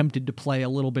attempted to play a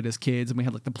little bit as kids, and we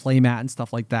had like the play mat and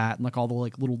stuff like that, and like all the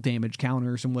like little damage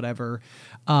counters and whatever.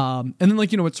 And then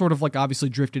like, it sort of like obviously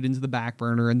drifted into the back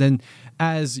burner. And then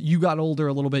as you got older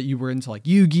a little bit, you were into like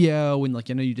Yu-Gi-Oh! And like,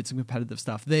 you did some competitive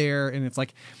stuff there. And it's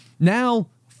like now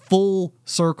full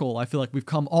circle, I feel like we've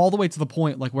come all the way to the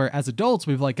point like where as adults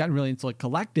we've like gotten really into like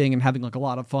collecting and having like a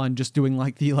lot of fun just doing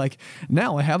like the like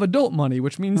now I have adult money,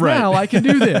 which means now I can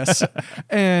do this.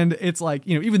 And it's like,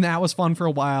 even that was fun for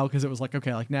a while because it was like,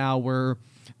 okay, like now we're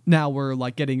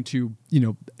like getting to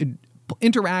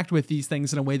interact with these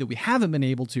things in a way that we haven't been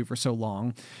able to for so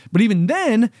long. But even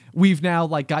then, we've now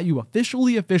like got you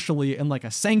officially in like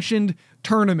a sanctioned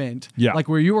tournament, like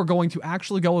where you are going to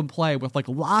actually go and play with like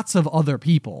lots of other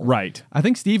people. Right. I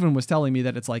think Steven was telling me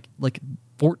that it's like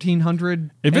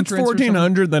 1,400. If it's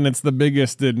 1,400, then it's the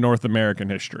biggest in North American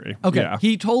history. Okay. Yeah.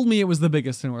 He told me it was the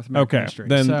biggest in North American history.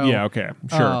 Then so, okay,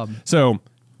 sure. So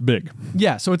big.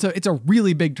 Yeah. So it's a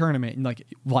really big tournament, and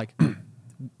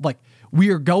like we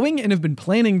are going and have been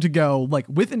planning to go like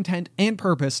with intent and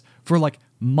purpose for like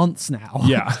months now.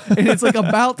 Yeah. And it's like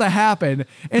about to happen.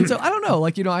 And so I don't know,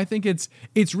 like, I think it's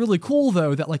really cool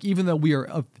though, that like, even though we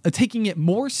are taking it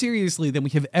more seriously than we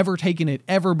have ever taken it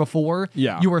ever before,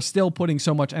 you are still putting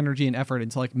so much energy and effort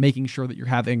into like making sure that you're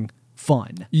having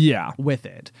fun with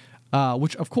it.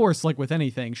 Which of course, like with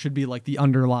anything should be like the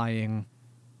underlying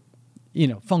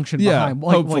function behind.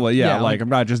 Hopefully, I'm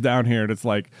not just down here and it's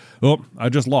like, oh, I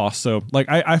just lost. So like,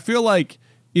 I feel like,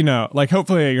 like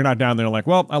hopefully you're not down there like,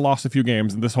 well, I lost a few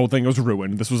games and this whole thing was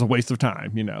ruined. This was a waste of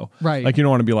time, Right. Like you don't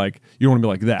want to be like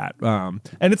that.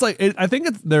 And it's like, I think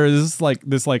there is like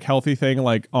this like healthy thing,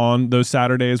 like on those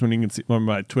Saturdays when you can see when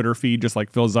my Twitter feed just like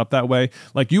fills up that way,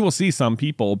 like you will see some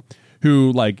people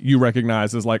who like you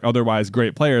recognize as like otherwise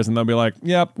great players. And they'll be like,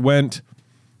 yep, went,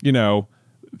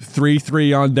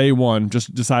 3-3 on day one,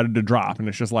 just decided to drop. And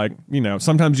it's just like,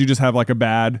 sometimes you just have like a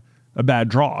bad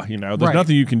draw, there's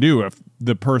nothing you can do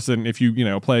if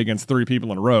you play against 3 people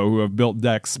in a row who have built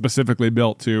decks specifically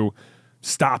built to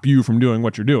stop you from doing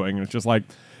what you're doing. And it's just like,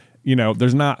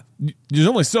 there's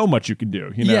only so much you can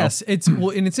do, Yes, and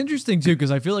it's interesting too,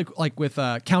 because I feel like with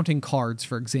counting cards,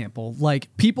 for example, like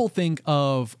people think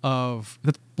of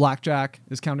that's blackjack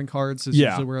is counting cards is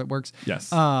usually where it works.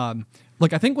 Yes.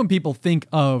 Like I think when people think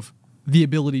of the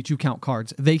ability to count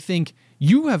cards, they think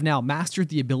you have now mastered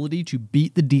the ability to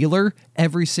beat the dealer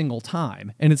every single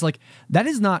time. And it's like, that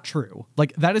is not true.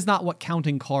 Like that is not what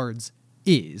counting cards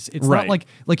is. It's not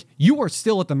like you are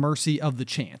still at the mercy of the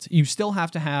chance. You still have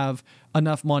to have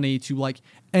enough money to like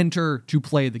enter to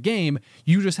play the game.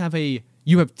 You just have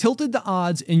you have tilted the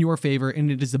odds in your favor,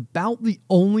 and it is about the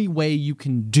only way you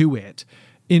can do it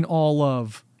in all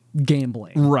of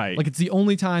gambling. Right. Like it's the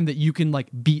only time that you can like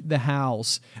beat the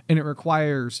house, and it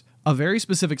requires a very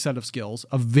specific set of skills,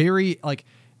 a very like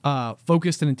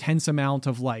focused and intense amount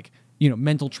of like,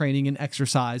 mental training and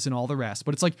exercise and all the rest.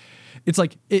 But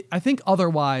I think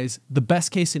otherwise the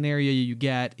best case scenario you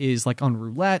get is like on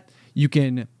roulette,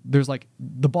 there's like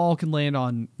the ball can land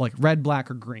on like red, black,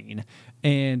 or green,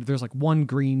 and there's like one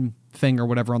green thing or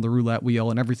whatever on the roulette wheel,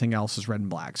 and everything else is red and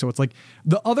black. So it's like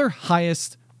the other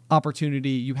highest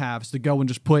opportunity you have is to go and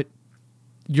just put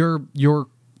your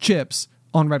chips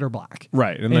on red or black.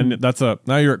 Right. And then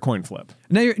now you're at coin flip.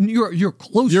 Now you're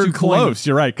close. You're to close.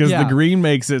 You're right. Because Yeah. the green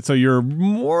makes it so you're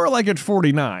more like at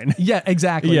 49. Yeah,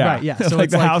 exactly. Yeah. Right. Yeah. So like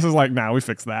it's the house is like, nah, we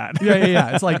fixed that.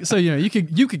 Yeah. It's like, so, you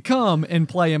could come and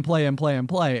play.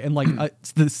 And like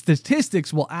the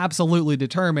statistics will absolutely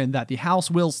determine that the house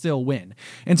will still win.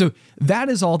 And so that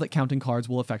is all that counting cards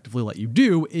will effectively let you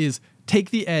do, is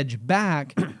take the edge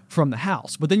back from the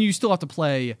house. But then you still have to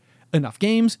play enough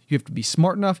games. You have to be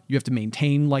smart enough. You have to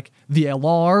maintain like the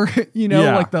LR,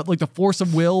 like the force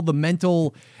of will, the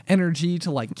mental energy to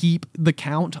like keep the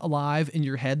count alive in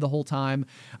your head the whole time.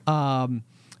 And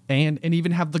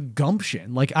even have the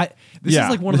gumption. Like this is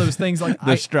like one of those things like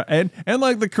and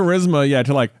like the charisma,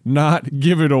 to like not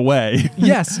give it away.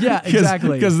 Yes, yeah,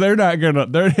 exactly. Because they're not gonna.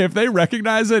 If they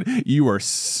recognize it, you are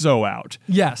so out.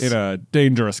 Yes, in a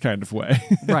dangerous kind of way.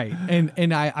 Right,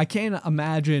 and I can't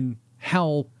imagine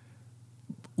how.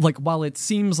 Like, while it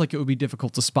seems like it would be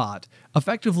difficult to spot,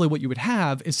 effectively what you would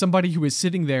have is somebody who is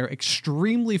sitting there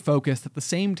extremely focused at the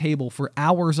same table for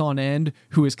hours on end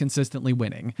who is consistently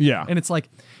winning. Yeah. And it's like,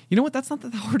 you know what? That's not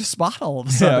that hard to spot all of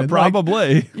a sudden. Yeah,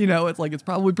 probably. Like, it's like, it's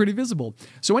probably pretty visible.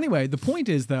 So anyway, the point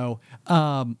is, though,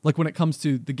 like when it comes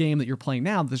to the game that you're playing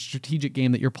now, the strategic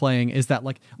game that you're playing, is that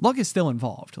like luck is still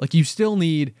involved. Like you still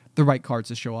need the right cards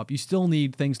to show up. You still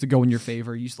need things to go in your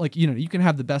favor. You can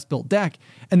have the best built deck,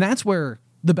 and that's where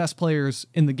the best players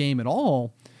in the game at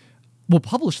all will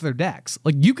publish their decks.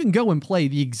 Like you can go and play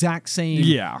the exact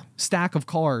same stack of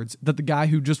cards that the guy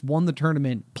who just won the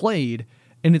tournament played.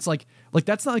 And it's like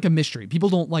that's not like a mystery. People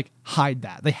don't like hide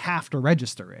that. They have to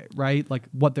register it, right? Like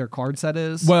what their card set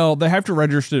is. Well, they have to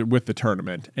register it with the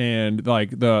tournament, and like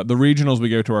the regionals we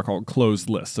go to are called closed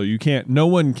lists. So no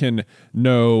one can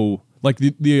know. Like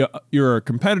your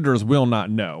competitors will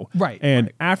not know, right?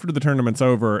 And after the tournament's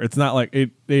over, it's not like it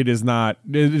does not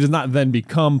then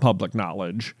become public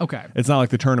knowledge. Okay, it's not like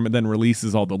the tournament then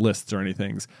releases all the lists or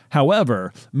anything.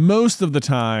 However, most of the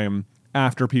time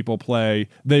after people play,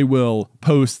 they will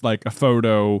post like a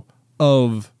photo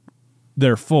of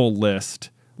their full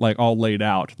list, like all laid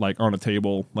out, like on a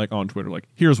table, like on Twitter, like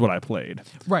here's what I played.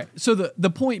 Right. So the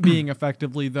point being,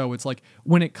 effectively though, it's like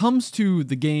when it comes to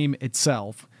the game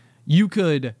itself. You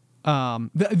could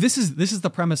this is the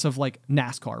premise of like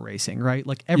NASCAR racing, right?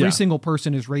 Like every single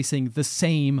person is racing the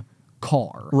same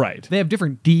car. Right. They have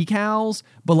different decals,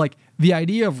 but like the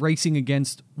idea of racing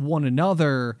against one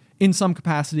another in some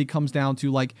capacity comes down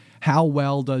to like how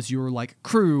well does your like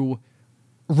crew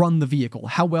run the vehicle?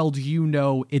 How well do you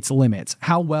know its limits?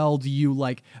 How well do you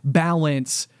like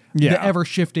balance the ever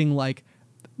shifting like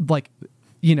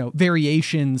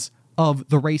variations of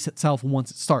the race itself once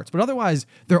it starts? But otherwise,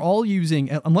 they're all using,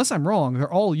 unless I'm wrong,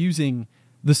 they're all using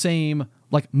the same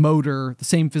like motor, the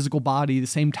same physical body, the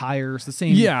same tires, the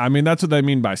same. Yeah, I mean that's what they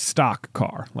mean by stock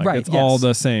car. Like it's all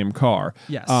the same car.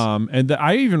 Yes. And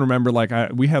I even remember like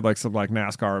we had like some like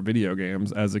NASCAR video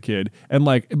games as a kid, and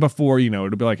like before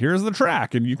it'd be like here's the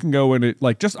track, and you can go in it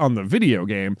like just on the video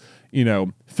game,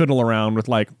 fiddle around with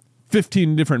like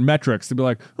 15 different metrics to be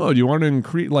like, oh, do you want to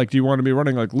increase, like, do you want to be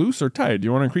running like loose or tight? Do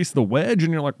you want to increase the wedge?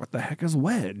 And you're like, what the heck is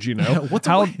wedge? What's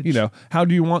how, a wedge? How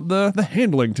do you want the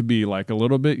handling to be, like a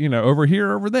little bit, over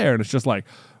here, over there? And it's just like,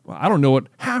 well, I don't know what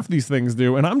half these things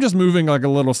do. And I'm just moving like a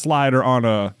little slider on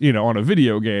a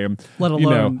video game. Let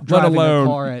alone driving a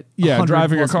car at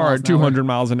driving a car at 200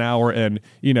 miles an hour and,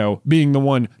 being the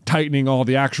one tightening all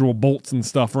the actual bolts and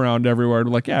stuff around everywhere.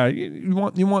 Like, yeah, you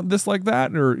want this like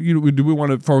that? Or do we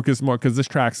want to focus more because this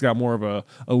track's got more of a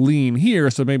lean here,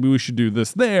 so maybe we should do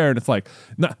this there. And it's like,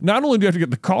 not only do you have to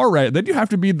get the car right, then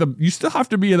you still have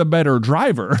to be the better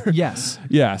driver. Yes.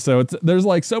 Yeah. So there's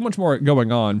like so much more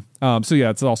going on. So yeah,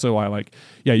 it's also why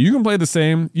you can play the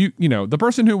same, the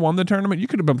person who won the tournament, you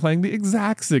could have been playing the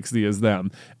exact 60 as them,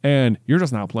 and you're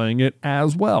just not playing it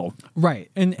as well.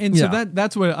 Right. And so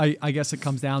that's what I guess it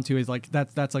comes down to, is like,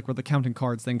 that's like where the counting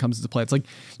cards thing comes into play. It's like,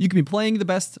 you can be playing the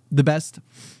best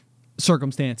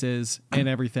circumstances and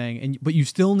everything, but you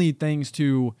still need things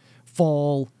to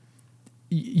fall,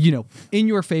 in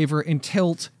your favor and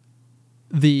tilt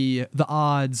the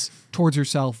odds towards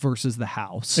yourself versus the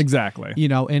house. Exactly.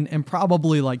 And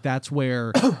probably like that's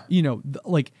where,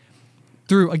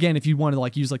 through, again, if you want to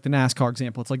like use like the NASCAR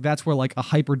example, it's like that's where like a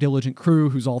hyper diligent crew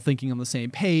who's all thinking on the same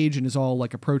page and is all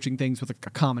like approaching things with a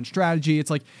common strategy.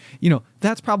 It's like,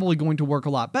 that's probably going to work a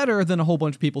lot better than a whole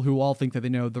bunch of people who all think that they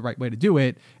know the right way to do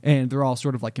it, and they're all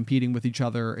sort of like competing with each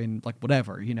other and like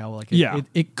whatever,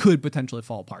 it could potentially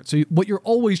fall apart. So what you're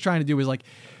always trying to do is like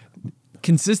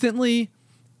consistently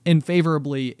and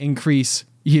favorably increase,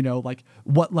 like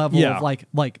what level of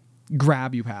like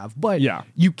grab you have. But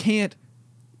you can't,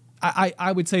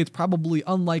 I would say it's probably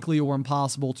unlikely or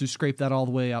impossible to scrape that all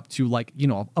the way up to like,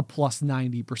 a plus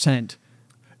 90%.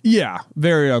 Yeah,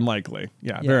 very unlikely.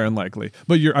 Yeah, very unlikely.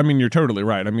 But you're totally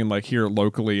right. I mean, like here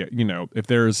locally, if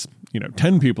there's,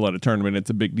 10 people at a tournament, it's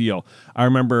a big deal. I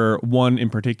remember one in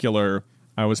particular,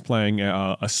 I was playing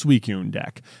a Suicune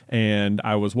deck, and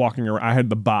I was walking around. I had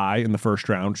the bye in the first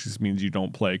round, which just means you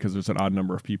don't play because there's an odd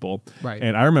number of people. Right.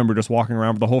 And I remember just walking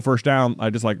around for the whole first down. I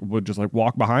just would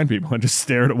walk behind people and just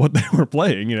stared at what they were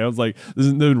playing. It's like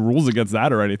there's no rules against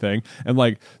that or anything. And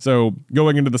like so,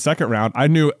 going into the second round, I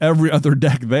knew every other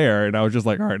deck there, and I was just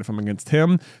like, all right, if I'm against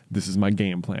him, this is my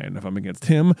game plan. If I'm against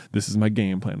him, this is my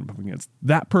game plan. If I'm against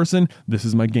that person, this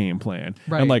is my game plan.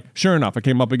 Right. And like, sure enough, I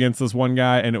came up against this one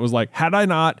guy, and it was like, had I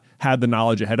not had the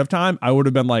knowledge ahead of time, I would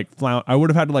have been like I would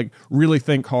have had to like really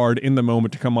think hard in the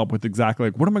moment to come up with exactly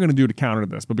like what am I going to do to counter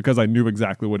this. But because I knew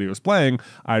exactly what he was playing,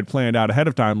 I had planned out ahead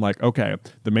of time like, okay,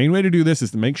 the main way to do this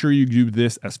is to make sure you do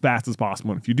this as fast as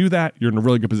possible, and if you do that, you're in a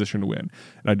really good position to win.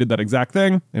 And I did that exact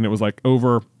thing, and it was like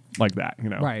over like that.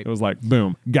 Right. It was like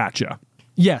boom, gotcha.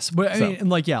 Yes, but I mean, and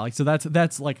like so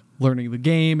that's like learning the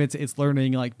game. It's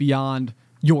learning like beyond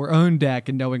your own deck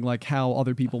and knowing like how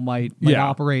other people might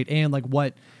operate, and like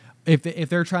what if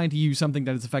they're trying to use something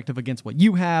that is effective against what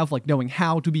you have, like knowing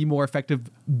how to be more effective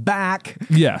back.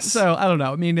 Yes. So I don't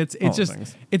know. I mean, it's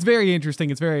just it's very interesting.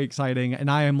 It's very exciting,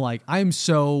 and I'm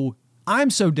so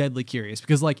deadly curious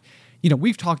because like.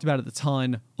 We've talked about it a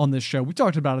ton on this show. We've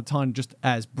talked about it a ton just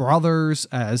as brothers,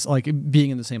 as like being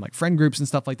in the same like friend groups and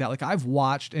stuff like that. Like I've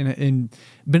watched and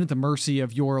been at the mercy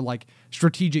of your like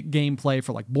strategic gameplay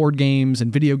for like board games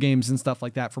and video games and stuff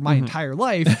like that for my entire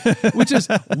life, which is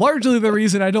largely the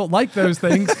reason I don't like those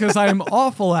things because I'm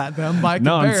awful at them by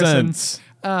comparison.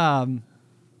 Nonsense.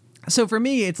 So for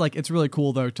me, it's like it's really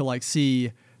cool though to like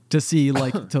see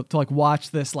like to like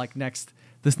watch this like next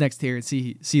tier and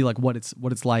see like what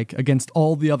it's like against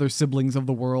all the other siblings of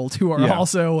the world who are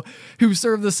also who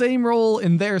serve the same role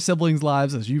in their siblings'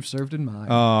 lives as you've served in mine.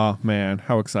 Oh man,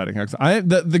 how exciting!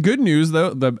 The good news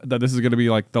though that this is going to be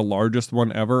like the largest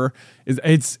one ever is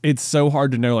it's so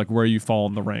hard to know like where you fall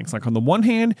in the ranks. Like on the one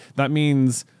hand, that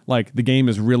means like the game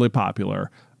is really popular.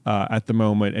 At the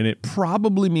moment, and it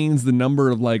probably means the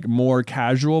number of like more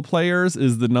casual players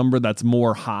is the number that's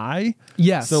more high.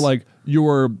 Yes. So like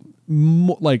you're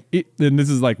like it, and this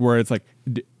is like where it's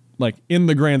like in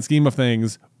the grand scheme of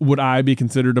things, would I be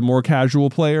considered a more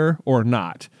casual player or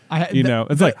not? I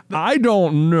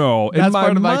don't know. In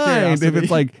my mind,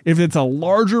 if it's a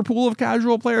larger pool of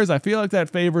casual players, I feel like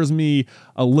that favors me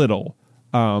a little.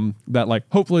 That like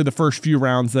hopefully the first few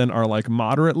rounds then are like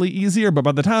moderately easier, but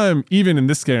by the time, even in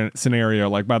this scenario,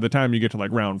 like by the time you get to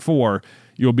like round 4,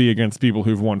 you'll be against people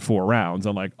who've won 4 rounds,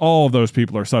 and like all of those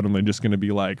people are suddenly just going to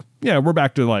be like, yeah, we're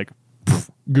back to like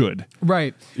good.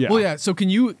 Right. Yeah. Well, yeah. So can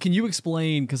you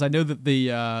explain, because I know that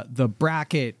the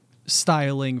bracket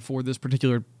styling for this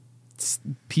particular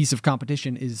piece of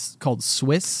competition is called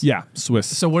Swiss. Yeah,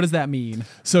 Swiss. So what does that mean?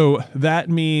 So that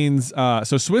means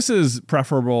so Swiss is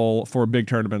preferable for big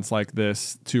tournaments like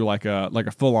this to like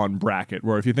a full-on bracket,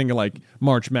 where if you think of like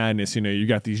March Madness, you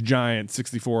got these giant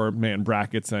 64-man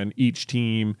brackets, and each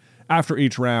team after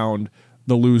each round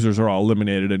the losers are all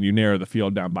eliminated and you narrow the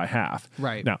field down by half.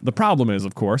 Right. Now, the problem is,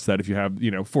 of course, that if you have,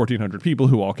 1,400 people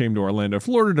who all came to Orlando,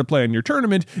 Florida to play in your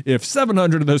tournament, if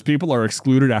 700 of those people are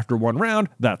excluded after one round,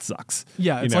 that sucks.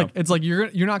 Yeah, it's like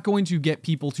you're not going to get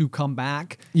people to come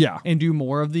back and do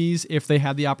more of these if they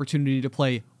had the opportunity to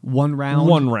play one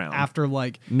round after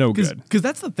like no good. Because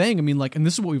that's the thing. I mean, like, and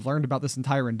this is what we've learned about this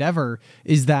entire endeavor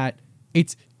is that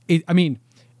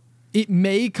it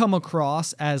may come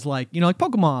across as like, like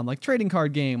Pokemon, like trading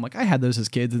card game. Like I had those as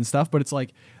kids and stuff, but it's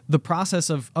like the process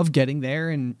of getting there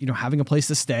and, having a place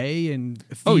to stay and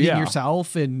feeding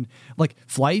yourself and like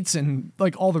flights and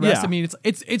like all the rest. Yeah. I mean,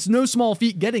 it's no small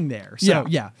feat getting there. So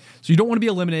So you don't want to be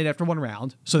eliminated after one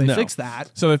round. So they fix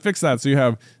that. So you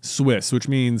have Swiss, which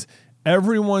means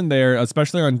everyone there,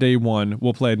 especially on day one,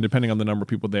 will play, depending on the number of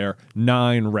people there,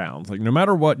 9 rounds. Like no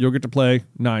matter what, you'll get to play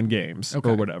 9 games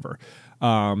or whatever.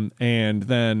 And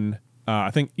then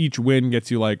I think each win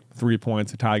gets you like 3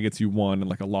 points, a tie gets you 1, and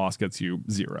like a loss gets you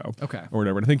 0. Okay. Or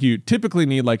whatever. And I think you typically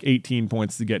need like 18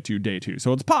 points to get to day 2.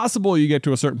 So it's possible you get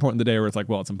to a certain point in the day where it's like,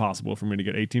 well, it's impossible for me to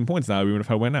get 18 points now, even if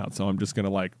I win out. So I'm just going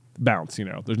to like bounce,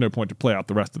 there's no point to play out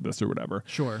the rest of this or whatever.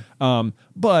 Sure.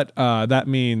 But that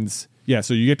means,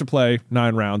 so you get to play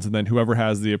 9 rounds, and then whoever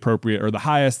has the appropriate or the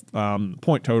highest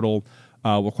point total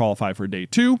will qualify for day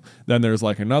 2. Then there's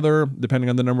like another, depending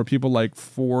on the number of people, like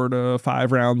 4 to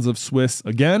 5 rounds of Swiss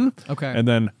again. Okay. And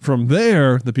then from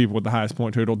there, the people with the highest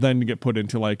point total then get put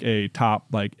into like a top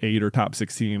like 8 or top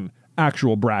 16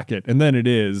 actual bracket. And then it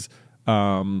is,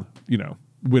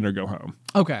 win or go home.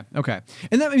 Okay.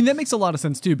 And that makes a lot of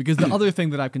sense too, because the other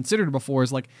thing that I've considered before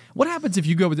is like, what happens if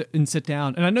you go and sit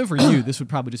down, and I know for you, this would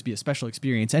probably just be a special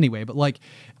experience anyway, but like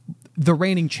the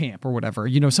reigning champ or whatever,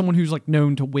 someone who's like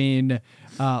known to win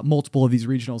multiple of these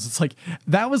regionals. It's like,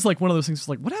 that was like one of those things,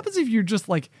 like, what happens if you're just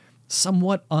like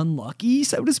somewhat unlucky,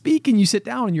 so to speak, and you sit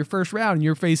down in your first round and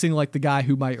you're facing like the guy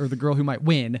who might, or the girl who might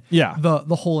win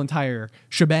the whole entire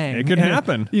shebang. It could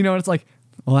happen. And it's like,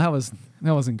 well, that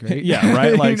wasn't great. Yeah,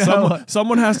 right. Like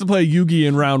someone has to play Yugi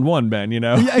in round 1, Ben.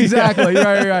 Yeah, exactly.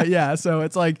 right. Yeah. So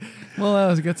it's like, well,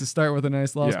 I get to start with a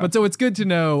nice loss. Yeah. But so it's good to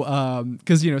know,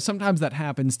 because sometimes that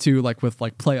happens too, like with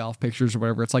like playoff pictures or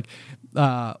whatever. It's like,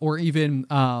 or even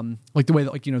like the way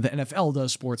that like the NFL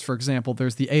does sports. For example,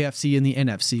 there's the AFC and the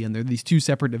NFC, and they're these 2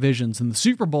 separate divisions. And the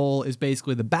Super Bowl is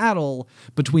basically the battle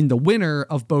between the winner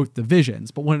of both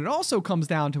divisions. But when it also comes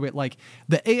down to it, like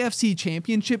the AFC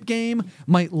Championship game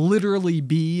might literally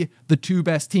be the 2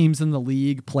 best teams in the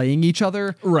league playing each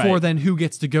other for then who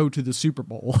gets to go to the Super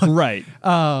Bowl. Right.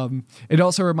 It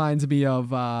also reminds me of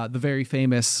the very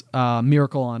famous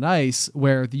Miracle on Ice,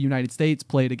 where the United States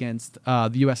played against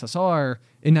the USSR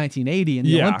in 1980 in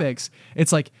the Olympics.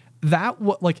 It's like that.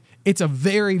 It's a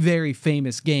very, very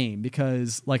famous game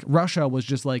because like Russia was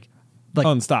just like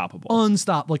unstoppable.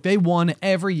 Like they won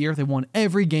every year. They won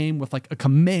every game with like a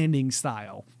commanding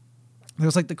style.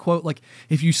 There's like the quote, like,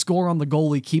 if you score on the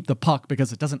goalie, keep the puck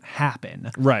because it doesn't happen.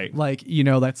 Right. Like,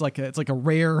 that's like it's a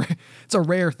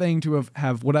rare thing to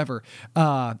have whatever.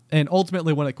 And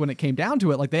ultimately when it came down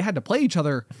to it, like they had to play each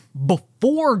other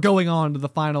before going on to the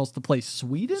finals to play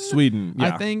Sweden,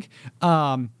 yeah. I think.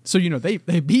 So, they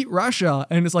beat Russia,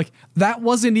 and it's like, that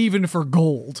wasn't even for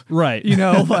gold. Right.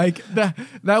 Like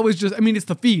that was just, it's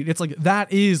the feat. It's like,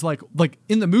 that is like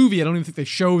in the movie, I don't even think they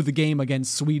show the game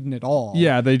against Sweden at all.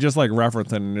 Yeah. They just like reference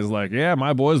it and is like, yeah,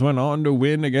 my boys went on to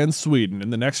win against Sweden in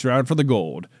the next round for the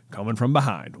gold, coming from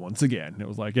behind once again. It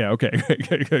was like, yeah, okay,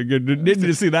 good.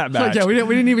 Didn't see that match. Like, we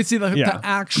didn't even see the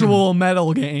actual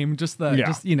medal game. Just the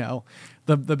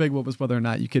big one was whether or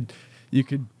not you could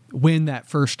win that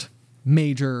first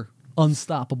major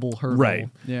unstoppable hurdle. Right.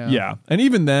 Yeah. And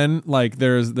even then, like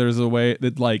there's a way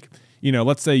that like,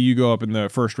 let's say you go up in the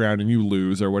first round and you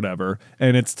lose or whatever,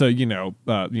 and it's to,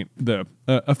 the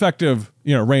effective,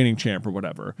 reigning champ or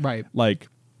whatever. Right. Like,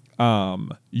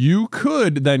 you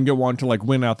could then go on to like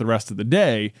win out the rest of the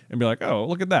day and be like, oh,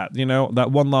 look at that.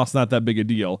 That one loss, not that big a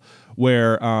deal.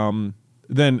 Where,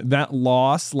 then that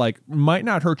loss like might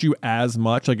not hurt you as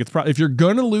much. Like it's probably, if you're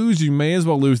gonna lose, you may as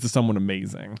well lose to someone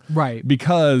amazing, right?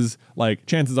 Because like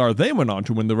chances are they went on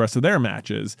to win the rest of their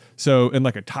matches. So in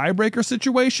like a tiebreaker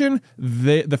situation,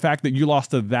 the fact that you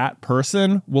lost to that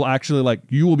person will actually like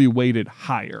you will be weighted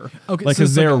higher, okay? Like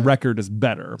because their record is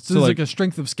better. So there's like a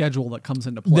strength of schedule that comes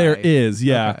into play. There is,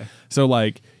 yeah. Okay. So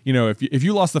like, if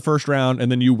you lost the first round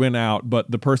and then you win out,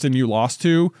 but the person you lost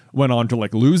to went on to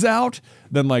like lose out,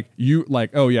 then like you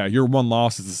like, oh yeah, your one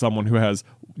loss is to someone who has,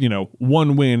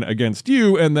 1 win against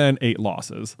you and then 8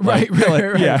 losses. Right.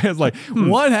 Yeah. It's like,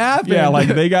 what happened? Yeah. Like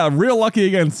they got real lucky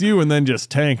against you and then just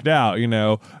tanked out,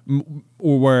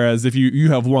 Whereas if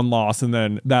you have 1 loss and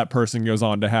then that person goes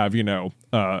on to have,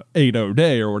 8-0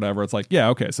 day or whatever, it's like, yeah,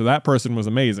 okay, so that person was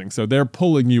amazing. So they're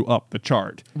pulling you up the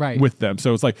chart with them.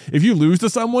 So it's like, if you lose to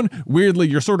someone, weirdly,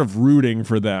 you're sort of rooting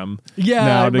for them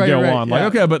now to go on. Like,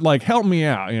 okay, but like, help me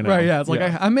out, Right, yeah. It's like,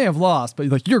 I may have lost, but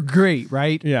like, you're great,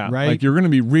 right? Yeah. Right? Like, you're going to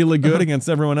be really good against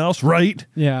everyone else, right?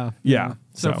 Yeah. Yeah.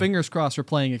 So fingers crossed we're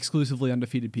playing exclusively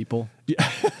undefeated people. Yeah.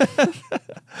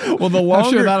 Well, the longer,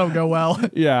 I'm sure that'll go well.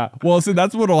 Yeah. Well, so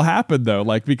that's what'll happen though,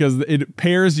 like because it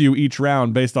pairs you each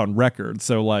round based on records.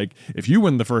 So like if you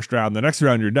win the first round, the next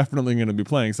round you're definitely going to be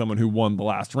playing someone who won the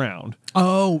last round.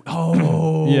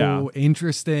 Oh, yeah.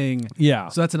 Interesting. Yeah.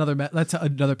 So that's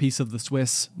another piece of the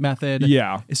Swiss method.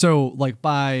 Yeah. So like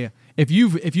if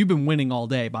you've been winning all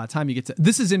day, by the time you get to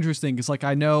this is interesting because like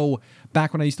I know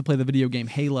back when I used to play the video game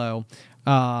Halo,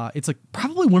 It's like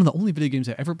probably one of the only video games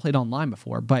I ever played online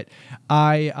before. But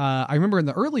I remember in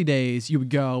the early days you would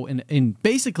go and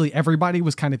basically everybody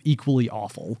was kind of equally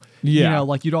awful. Yeah, you know,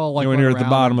 like you'd all like when you're at the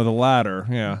bottom of the ladder.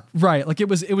 Yeah, right. Like it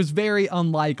was very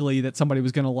unlikely that somebody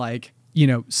was gonna like, you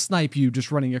know, snipe you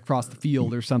just running across the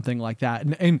field or something like that.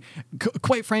 And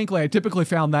quite frankly, I typically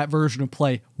found that version of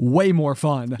play way more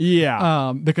fun.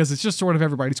 Yeah. Because it's just sort of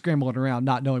everybody scrambling around,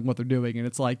 not knowing what they're doing. And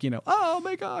it's like, you know, oh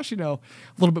my gosh, you know,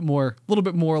 a little bit more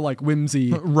like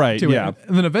whimsy right, to yeah. it.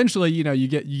 And then eventually, you know, you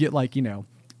get like, you know,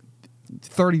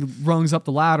 30 rungs up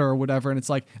the ladder or whatever, and it's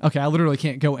like, okay, I literally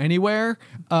can't go anywhere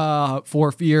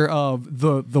for fear of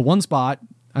the one spot.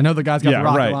 I know the guy's got the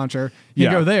rocket launcher. You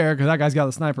go there because that guy's got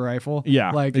the sniper rifle.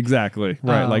 Yeah, like exactly.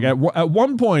 Right. Like at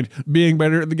one point, being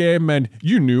better at the game meant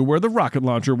you knew where the rocket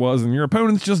launcher was, and your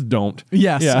opponents just don't.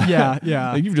 Yes. Yeah.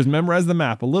 Like you've just memorized the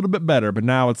map a little bit better, but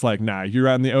now it's like, nah, you're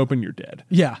out in the open, you're dead.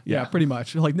 Yeah, pretty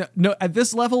much. Like no, at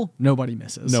this level, nobody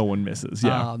misses. No one misses.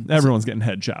 Yeah, everyone's getting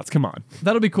headshots. Come on.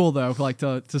 That'll be cool though, like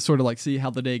to sort of like see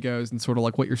how the day goes and sort of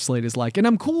like what your slate is like. And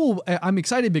I'm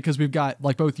excited because we've got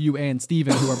like both you and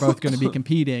Steven who are both going to be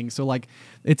competing. So like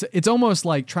it's almost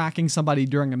like tracking somebody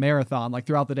during a marathon, like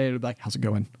throughout the day to be like, how's it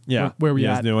going? Yeah. Where we you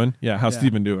at? Guys doing? Yeah. How's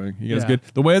Steven doing? You guys Yeah. good?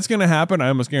 The way it's going to happen, I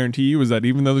almost guarantee you, is that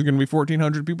even though there's going to be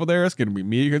 1,400 people there, it's going to be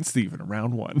me against Steven in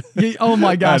round one. Oh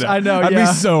my gosh, I know. I'd be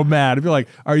so mad. I'd be like,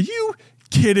 are you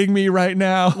kidding me right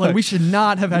now? Like we should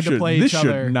not have had to play each other.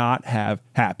 This should not have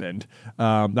happened.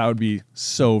 That would be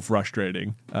so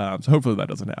frustrating. So hopefully that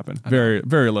doesn't happen. Very,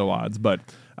 very low odds, but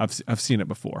I've seen it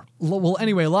before. Well,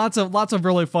 anyway, lots of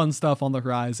really fun stuff on the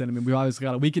horizon. I mean, we've always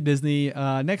got a week at Disney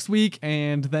next week,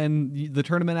 and then the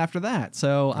tournament after that.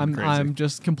 So I'm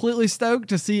just completely stoked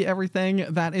to see everything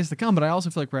that is to come. But I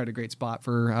also feel like we're at a great spot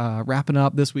for wrapping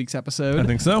up this week's episode. I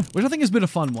think so. Which I think has been a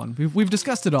fun one. We've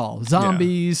discussed it all: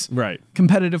 zombies, right?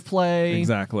 Competitive play,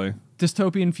 exactly.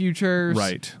 Dystopian futures.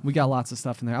 Right. We got lots of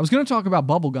stuff in there. I was going to talk about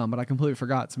bubblegum, but I completely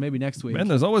forgot. So maybe next week. Man,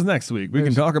 there's always next week. We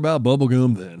can talk about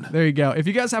bubblegum then. There you go. If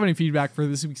you guys have any feedback for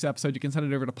this week's episode, you can send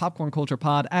it over to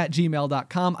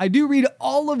popcornculturepod@gmail.com. I do read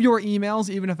all of your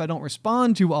emails, even if I don't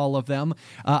respond to all of them.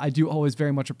 I do always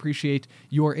very much appreciate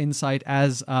your insight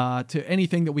as to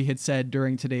anything that we had said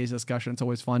during today's discussion. It's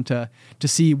always fun to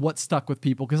see what stuck with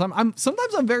people, because I'm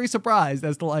sometimes I'm very surprised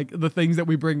as to like the things that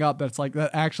we bring up that's like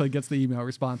that actually gets the email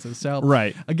responses. So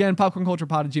right. Again,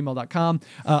 popcornculturepod@gmail.com.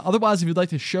 Otherwise, if you'd like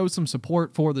to show some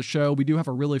support for the show, we do have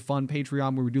a really fun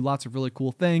Patreon where we do lots of really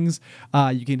cool things.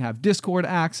 You can have Discord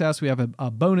access. We have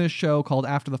a bonus show called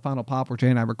After the Final Pop, where Jay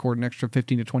and I record an extra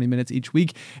 15 to 20 minutes each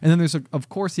week. And then there's, of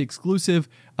course, the exclusive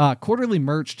quarterly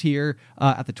merch tier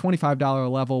at the $25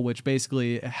 level, which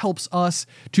basically helps us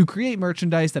to create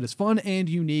merchandise that is fun and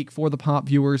unique for the Pop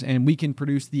viewers, and we can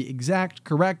produce the exact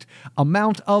correct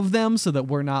amount of them so that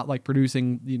we're not like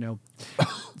producing, you know,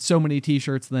 so many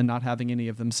t-shirts and then not having any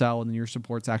of them sell, and then your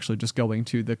support's actually just going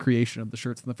to the creation of the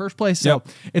shirts in the first place. So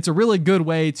it's a really good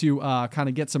way to kind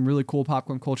of get some really cool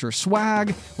popcorn culture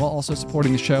swag while also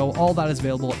supporting the show. All that is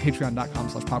available at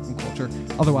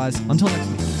patreon.com/popcornculture. Otherwise, until next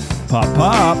week. Pop,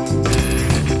 pop.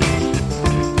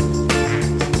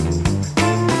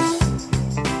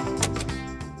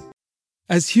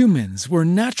 As humans, we're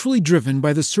naturally driven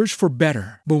by the search for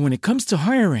better. But when it comes to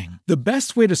hiring, the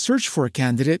best way to search for a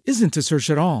candidate isn't to search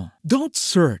at all. Don't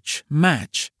search,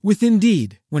 match with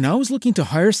Indeed. When I was looking to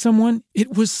hire someone,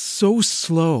 it was so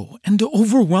slow and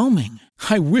overwhelming.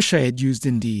 I wish I had used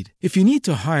Indeed. If you need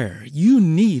to hire, you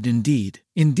need Indeed.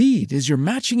 Indeed is your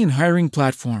matching and hiring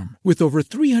platform with over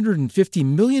 350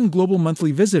 million global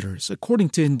monthly visitors, according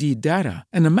to Indeed data,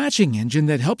 and a matching engine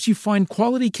that helps you find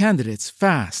quality candidates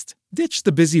fast. Ditch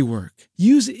the busy work.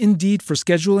 Use Indeed for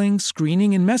scheduling,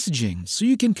 screening, and messaging so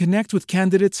you can connect with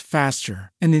candidates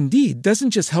faster. And Indeed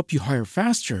doesn't just help you hire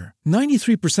faster.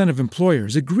 93% of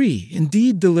employers agree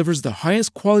Indeed delivers the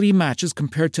highest quality matches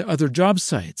compared to other job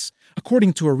sites,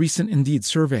 according to a recent Indeed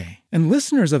survey. And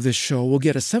listeners of this show will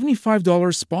get a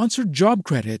 $75 sponsored job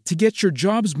credit to get your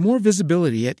jobs more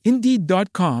visibility at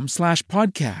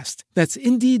Indeed.com/podcast. That's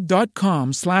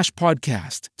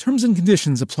Indeed.com/podcast. Terms and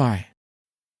conditions apply.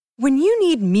 When you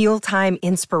need mealtime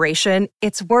inspiration,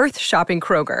 it's worth shopping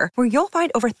Kroger, where you'll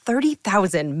find over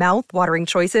 30,000 mouth-watering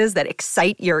choices that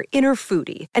excite your inner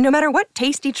foodie. And no matter what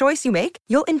tasty choice you make,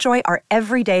 you'll enjoy our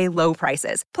everyday low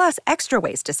prices, plus extra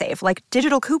ways to save, like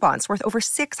digital coupons worth over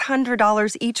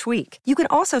 $600 each week. You can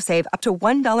also save up to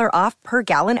 $1 off per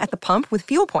gallon at the pump with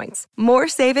fuel points. More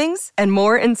savings and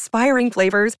more inspiring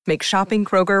flavors make shopping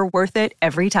Kroger worth it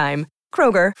every time.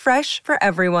 Kroger, fresh for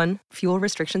everyone. Fuel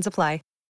restrictions apply.